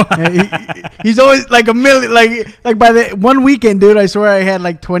 bro. No, he's always like a million. Like by the one weekend, dude, I swear I had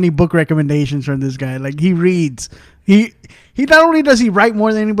like 20 book recommendations from this guy. Like he reads. He not only does he write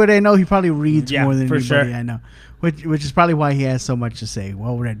more than anybody I know, he probably reads more than anybody I know. Which is probably why he has so much to say.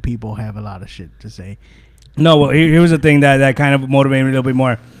 Well-read people have a lot of shit to say. No, well, here was the thing that kind of motivated me a little bit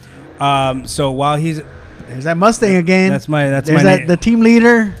more. So while there's that Mustang again. That's my the team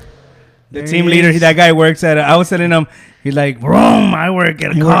leader. The team leader, that guy works at. I was telling him, he's like, Rome, I work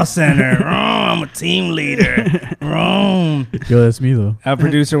at a call center. Rome, I'm a team leader. Rome. Yo, that's me though. Our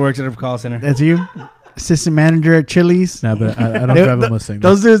producer works at a call center. That's you. Assistant manager at Chili's. Nah, but I don't drive a Mustang.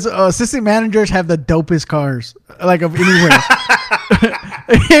 Those dudes, assistant managers have the dopest cars, like of anywhere.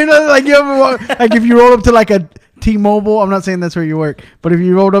 You know, like you ever like if you roll up to like a T-Mobile, I'm not saying that's where you work, but if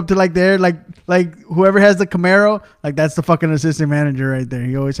you rolled up to like there, like whoever has the Camaro, like that's the fucking assistant manager right there.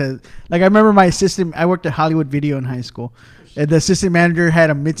 He always has. Like I remember my assistant. I worked at Hollywood Video in high school, and the assistant manager had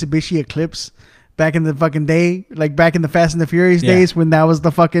a Mitsubishi Eclipse back in the fucking day, like back in the Fast and the Furious days when that was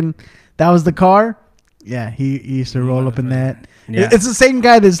the car. Yeah, he used to roll up in that. Yeah. It's the same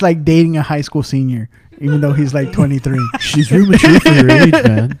guy that's like dating a high school senior, even though he's like 23. She's really mature for your age,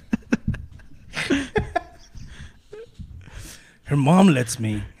 man. Her mom lets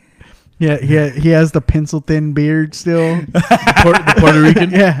me. Yeah, he has the pencil thin beard still. The Puerto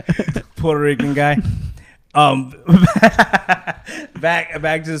Rican, Puerto Rican guy.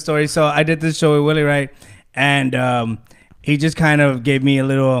 Back to the story. So I did this show with Willie, right? And he just kind of gave me a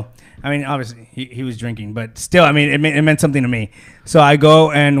little. I mean, obviously he was drinking, but still, I mean, it meant something to me. So I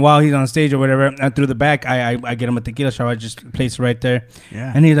go, and while he's on stage or whatever, through the back, I get him a tequila shot. I just place it right there.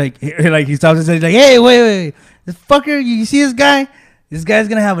 Yeah. And he stops and says, like, hey, wait, this fucker, you see this guy? This guy's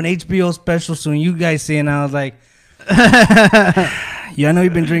gonna have an HBO special soon. You guys see? And I was like, yeah, I know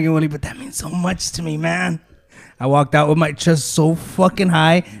you've been drinking, Willie, but that means so much to me, man. I walked out with my chest so fucking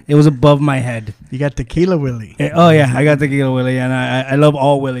high, it was above my head. You got tequila Willie. Oh, yeah, I got tequila Willie, and I love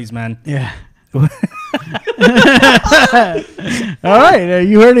all Willies, man. Yeah. All right,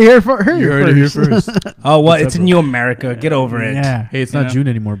 you heard it here first. Oh, what? It's in New America. Get over it. Yeah. Hey, it's not June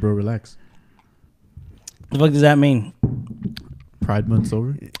anymore, bro. Relax. What the fuck does that mean? Pride Month's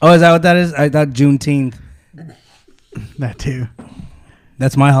over. Oh, is that what that is? I thought Juneteenth. That too.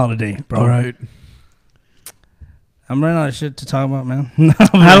 That's my holiday, bro. All right. I'm running out of shit to talk about, man.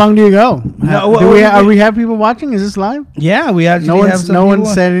 How long do you go? No, Are we have people watching? Is this live? Yeah, we actually have some no one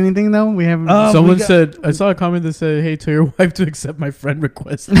people. said anything though. We haven't. Someone said, I saw a comment that said, "Hey, tell your wife to accept my friend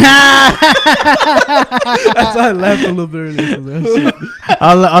request." That's why I laughed a little bit earlier.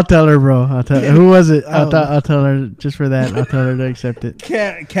 I'll tell her, bro. I'll tell her. Who was it? I'll tell her just for that. I'll tell her to accept it.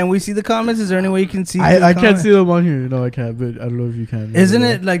 Can we see the comments? Is there any way you can see? I can't see them on here. No, I can't. But I don't know if you can. Isn't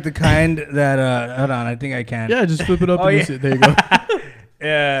it like the kind that? Hold on, I think I can. Yeah, just flip it up and you see it. There you go.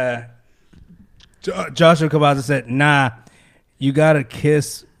 Yeah. Joshua Cabaza said, "Nah, you gotta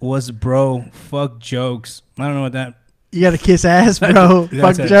kiss what's bro. Fuck jokes." I don't know what that. You gotta kiss ass, bro.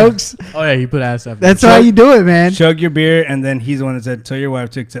 Fuck it. jokes. Oh yeah, he put ass after. That's how you do it, man. Chug your beer, and then he's the one that said, "Tell your wife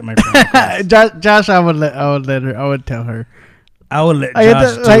to accept my friend." Josh, I would let her. I would tell her. I would let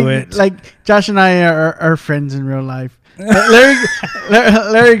Josh do it. Like Josh and I are friends in real life.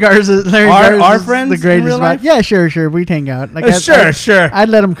 Larry Garza. Our friends the greatest. in real life? Yeah, sure. We'd hang out. Like Sure. I'd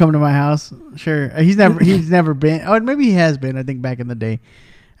let him come to my house. Sure. He's never been. Oh, maybe he has been. I think back in the day.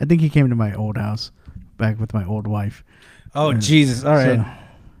 I think he came to my old house, back with my old wife. Oh Jesus! All right. So,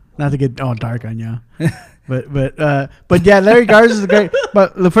 not to get all dark on you, but yeah, Larry Garza is great.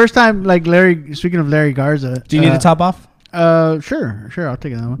 But the first time, like Larry. Speaking of Larry Garza, Do you need to top off? Sure. I'll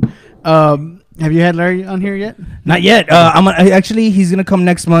take that one. Have you had Larry on here yet? Not yet. He's gonna come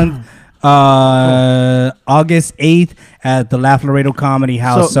next month, August 8th at the Laugh Laredo Comedy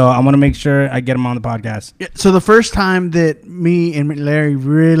House. So I'm gonna make sure I get him on the podcast. Yeah, so the first time that me and Larry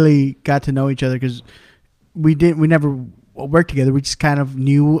really got to know each other, because we never worked together. We just kind of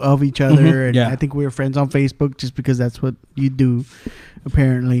knew of each other, and I think we were friends on Facebook just because that's what you do,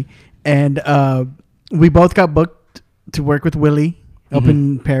 apparently. And we both got booked to work with Willie up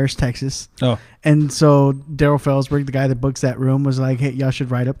in Paris, Texas. Oh. And so Daryl Felsberg, the guy that books that room, was like, "Hey, y'all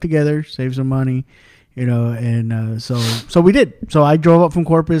should ride up together, save some money." And so we did. So I drove up from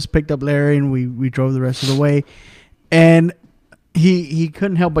Corpus, picked up Larry, and we drove the rest of the way. And he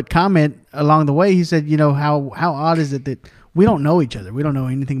couldn't help but comment along the way. He said, how odd is it that we don't know each other? We don't know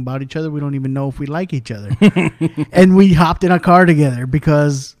anything about each other. We don't even know if we like each other. And we hopped in a car together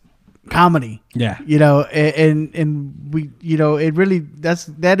because comedy. Yeah. And we, it really,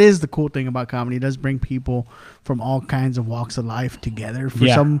 that is the cool thing about comedy. It does bring people from all kinds of walks of life together for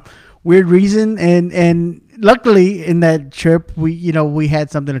some weird reason. And luckily in that trip, we had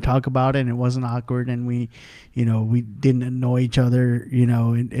something to talk about, and it wasn't awkward, and we didn't annoy each other,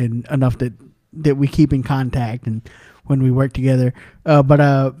 and enough that we keep in contact and when we work together. But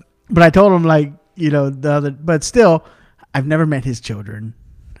I told him, but still, I've never met his children.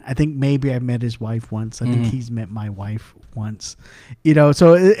 I think maybe I've met his wife once. I think he's met my wife once.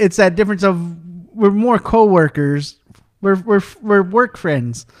 So it's that difference of we're more coworkers. We're work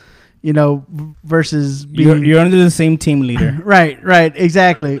friends, versus being... You're under the same team leader. Right,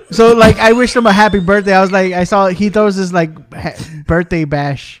 exactly. So I wished him a happy birthday. I was like, I saw he throws his birthday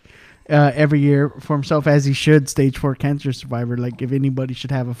bash every year for himself, as he should. Stage 4 cancer survivor. If anybody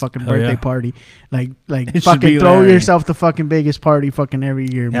should have a fucking birthday party, fucking throw yourself the fucking biggest party fucking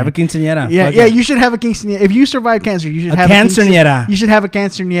every year. Man. Have a quinceañera. Yeah, you should have a quinceañera. If you survive cancer, you should have a quinceañera. You should have a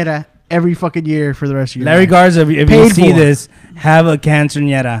quinceañera every fucking year for the rest of your life. Larry Garza, if you see this, have a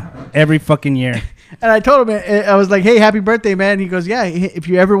quinceañera every fucking year. And I told him, I was like, "Hey, happy birthday, man!" And he goes, "Yeah, if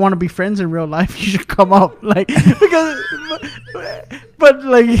you ever want to be friends in real life, you should come up." But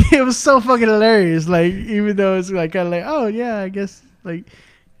it was so fucking hilarious. Even though it's kind of oh yeah, I guess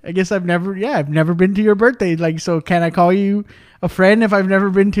I've never been to your birthday. So can I call you a friend if I've never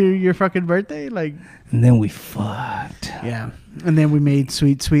been to your fucking birthday? And then we fucked. Yeah, and then we made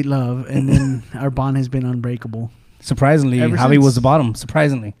sweet, sweet love, and then our bond has been unbreakable. Surprisingly, Javi was the bottom.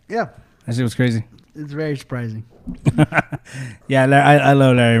 Surprisingly, yeah, that shit was crazy. It's very surprising. Yeah, I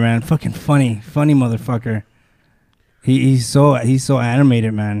love Larry, man. Fucking funny motherfucker. He's so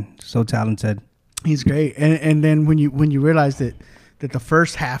animated, man. So talented. He's great. And then when you realize that the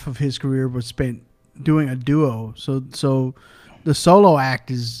first half of his career was spent doing a duo, so the solo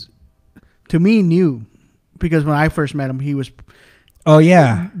act is, to me, new, because when I first met him, he was. Oh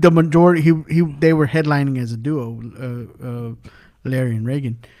yeah. The majority they were headlining as a duo. Larry and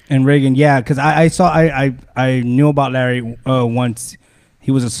Reagan. Yeah, because I knew about Larry once. He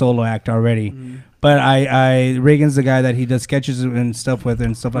was a solo act already. But Reagan's the guy that he does sketches and stuff with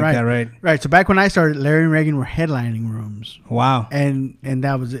and stuff like that, right? Right. So back when I started, Larry and Reagan were headlining rooms. Wow. And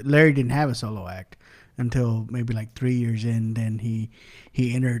that was it. Larry didn't have a solo act until maybe like 3 years in. Then he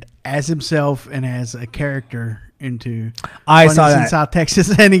entered as himself and as a character into I saw in that South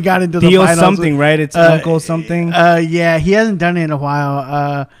Texas, and he got into Theo the finals. something, right? It's Uncle something. Yeah, he hasn't done it in a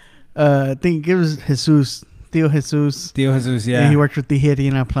while. I think it was Theo Jesus. Yeah. And he worked with the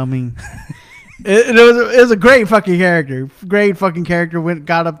Hitina Plumbing. It was a great fucking character. Great fucking character.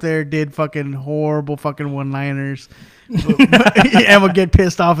 Got up there, did fucking horrible fucking one-liners, and would get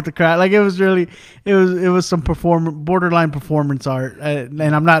pissed off at the crowd. Like it was some borderline performance art. And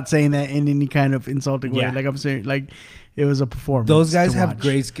I'm not saying that in any kind of insulting way. Like I'm saying, like it was a performance. Those guys have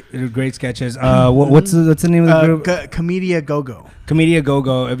great sketches. What's the name of the group? Comedia Go-Go. Comedia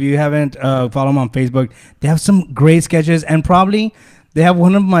Go-Go. If you haven't follow them on Facebook, they have some great sketches, and probably they have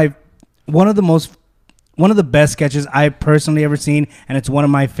one of the best sketches I've personally ever seen, and it's one of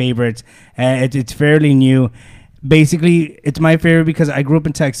my favorites. It's fairly new. Basically, it's my favorite because I grew up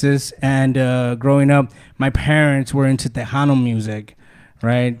in Texas, and growing up, my parents were into Tejano music,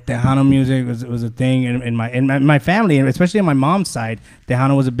 right? Tejano music was a thing in my family, and especially on my mom's side,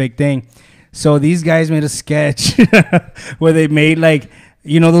 Tejano was a big thing. So these guys made a sketch where they made like,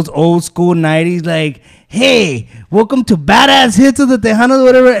 you know, those old school 90s, like, hey, welcome to Badass Hits of the Tejanos,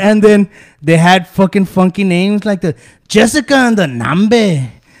 whatever. And then they had fucking funky names like the Jessica and the Nambe.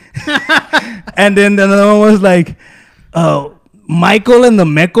 And then the other one was like, Michael and the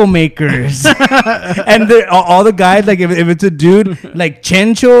Meco Makers. And all the guys, like if it's a dude, like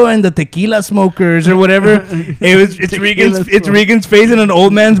Chencho and the Tequila Smokers or whatever. It's Regan's face in an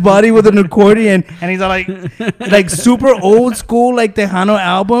old man's body with an accordion, and he's all like super old school like Tejano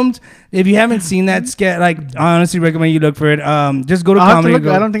albums. If you haven't seen that sketch, like I honestly recommend you look for it. Just go to Comedy.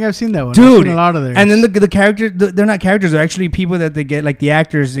 I don't think I've seen that one. Dude, I've seen a lot of theirs. And then the characters, they're not characters. They're actually people that they get, like the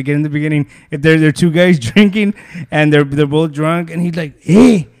actors they get in the beginning. If they're two guys drinking and they're both drunk, and he's like,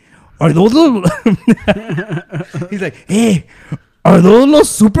 hey, are those little? He's like, hey, are those little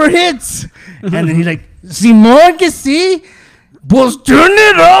super hits? And then he's like, Simón que sí. Pues turn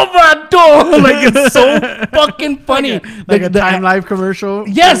it up, vato. Like it's so fucking funny. Like a Time Life commercial.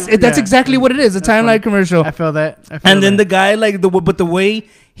 Yes, that's exactly what it is. A Time Life commercial. I feel that. And then the guy, like but the way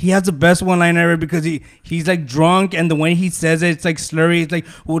he has the best one liner ever, because he's like drunk, and the way he says it, it's like slurry. It's like,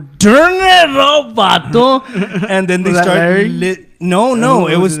 well, turn it up, vato. And then they start. No,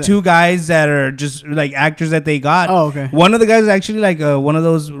 it was two guys that are just like actors that they got. Oh, okay. One of the guys is actually like one of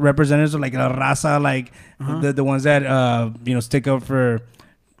those representatives of like La Raza, like the ones that stick up for.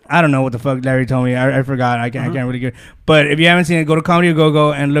 I don't know what the fuck Larry told me. I forgot. I can't really get. But if you haven't seen it, go to Comedy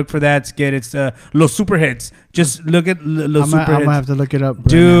Go-Go and look for that skit. It's Los Super Hits. Just look at Los Super Hits. I'm gonna have to look it up,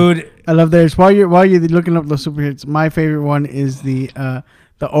 dude. I love theirs. While you're looking up Los Super Hits, my favorite one is the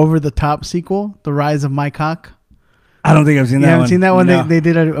Over the Top sequel, The Rise of My Cock. I don't think I've seen that one. You haven't seen that one? No. They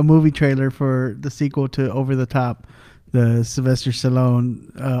did a movie trailer for the sequel to Over the Top, the Sylvester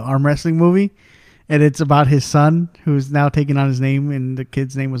Stallone arm wrestling movie. And it's about his son, who's now taking on his name, and the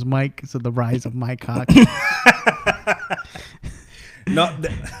kid's name was Mike. So The Rise of My Cock. No,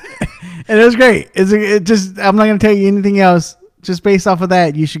 and it was great. I'm not gonna tell you anything else. Just based off of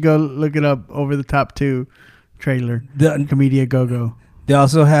that, you should go look it up. Over the Top 2 trailer. The Comedia Go-Go. They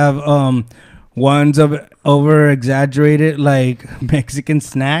also have ones of over exaggerated like Mexican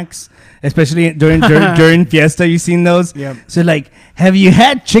snacks, especially during Fiesta. You seen those? Yep. So like, have you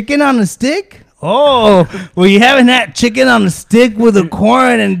had chicken on a stick? Oh, well, you haven't had chicken on a stick with a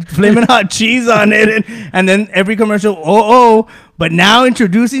corn and flaming hot cheese on it. And then every commercial, but now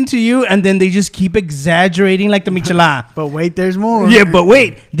introducing to you, and then they just keep exaggerating like the michelada. But wait, there's more. Yeah, but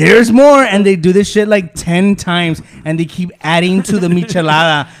wait, there's more. And they do this shit like 10 times, and they keep adding to the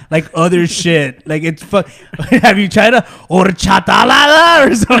michelada like other shit. Like it's have you tried a horchatalada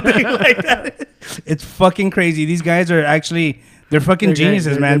or something like that? It's fucking crazy. These guys are actually... They're fucking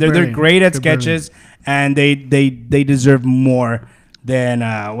geniuses, man. They're great at sketches, and they deserve more than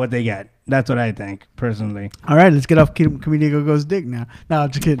what they get. That's what I think, personally. All right, let's get off Comedia Go-Go's dick now. No,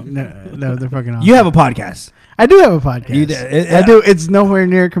 I'm just kidding. No, they're fucking awesome. You have a podcast. I do have a podcast. I do. It's nowhere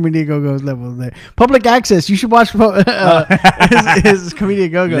near Comedia Go-Go's level there. Public access. You should watch his Comedia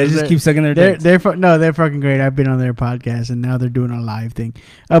Go-Go. They just keep sucking their dicks. They're fucking great. I've been on their podcast, and now they're doing a live thing.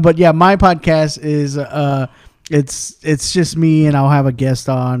 But yeah, my podcast is... It's just me, and I'll have a guest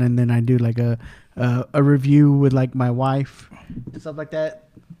on, and then I do like a review with like my wife and stuff like that.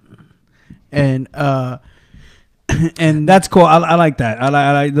 And that's cool. I like that. I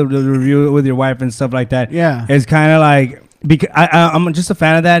like the review with your wife and stuff like that. Yeah, it's kind of like, because I'm just a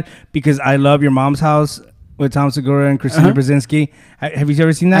fan of that, because I love Your Mom's House with Tom Segura and Christina Brzezinski. Have you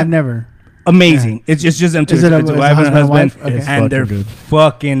ever seen that? I've never. Amazing. Yeah. It's just them two. It's a wife and a husband, okay. And they're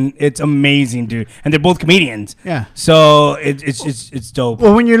fucking. It's amazing, dude. And they're both comedians. Yeah. So it's dope.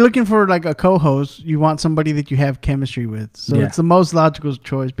 Well, when you're looking for like a co-host, you want somebody that you have chemistry with. So it's the most logical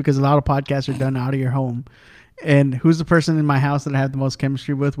choice because a lot of podcasts are done out of your home. And who's the person in my house that I have the most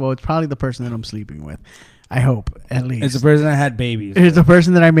chemistry with? Well, it's probably the person that I'm sleeping with. I hope, at least. It's the person that had babies. It's the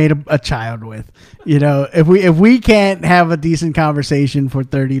person that I made a child with. You know, if we can't have a decent conversation for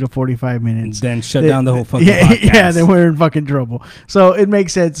 30 to 45 minutes, then shut down the whole fucking podcast. Yeah, then we're in fucking trouble. So it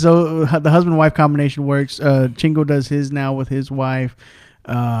makes sense. So the husband-wife combination works. Chingo does his now with his wife.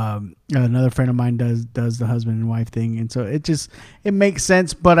 Another friend of mine does the husband and wife thing, and so it makes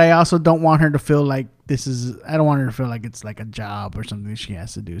sense. But I also don't want her to feel like I don't want her to feel like it's like a job or something she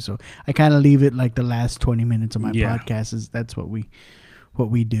has to do. So I kind of leave it like the last 20 minutes of my podcast that's what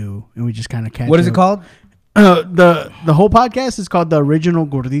we do, and we just kind of catch. What is it called? The whole podcast is called the Original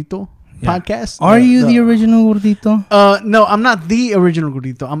Gordito Podcast. Are you the original Gordito? No, I'm not the original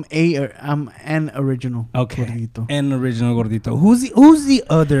Gordito. I'm an original Gordito. An original Gordito. Who's the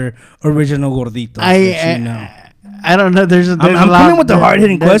other original Gordito? I don't know. There's a I'm lot, coming with the hard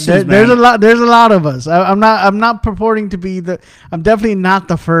hitting questions. There's a lot of us. I'm not purporting to be I'm definitely not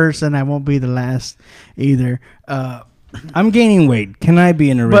the first, and I won't be the last either. I'm gaining weight. Can I be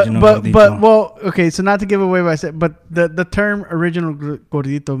an original Gordito? But well, okay. So not to give away what I said, but the term original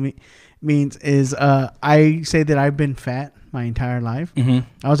Gordito means is I say that I've been fat my entire life. Mm-hmm.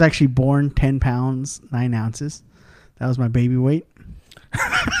 I was actually born 10 pounds 9 ounces. That was my baby weight.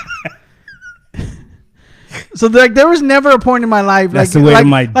 So there was never a point in my life like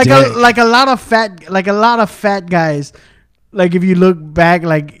a lot of fat guys. Like if you look back,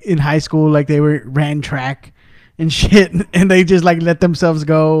 like in high school, like they ran track and shit, and they just like let themselves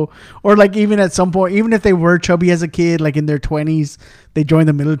go, or like even at some point, even if they were chubby as a kid, like in their 20s, they joined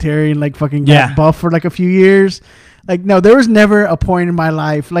the military and like fucking got buff for like a few years. Like no, there was never a point in my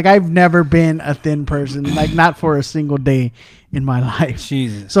life. Like I've never been a thin person, like not for a single day in my life.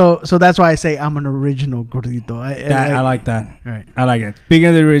 Jesus. So that's why I say I'm an original Gordito. I like that. Right. I like it. Speaking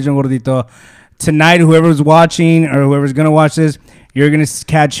of the original Gordito, tonight, whoever's watching or whoever's gonna watch this, you're gonna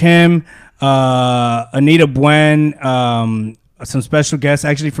catch him. Anita Buen, some special guests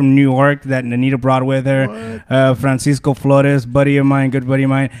actually from New York that Anita brought with her. Francisco Flores, good buddy of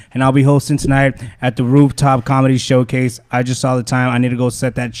mine, and I'll be hosting tonight at the Rooftop Comedy Showcase. I just saw the time. I need to go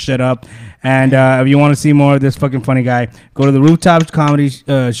set that shit up. And if you want to see more of this fucking funny guy, go to the Rooftop Comedy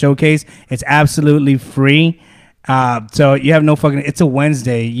Showcase. It's absolutely free. So you have no fucking. It's a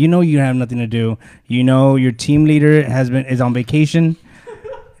Wednesday. You know you have nothing to do. You know your team leader is on vacation.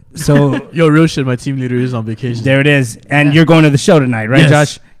 So yo, real shit. My team leader is on vacation. There it is, and you're going to the show tonight, right,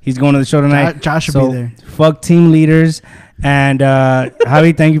 Josh? He's going to the show tonight. Josh will be there. Fuck team leaders, and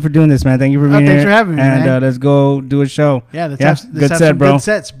Javi, thank you for doing this, man. Thank you for being here. Thanks for having me, and man. let's go do a show. Yeah, let's have good set, bro. Good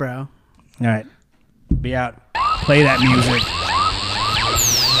sets, bro. All right, be out. Play that music.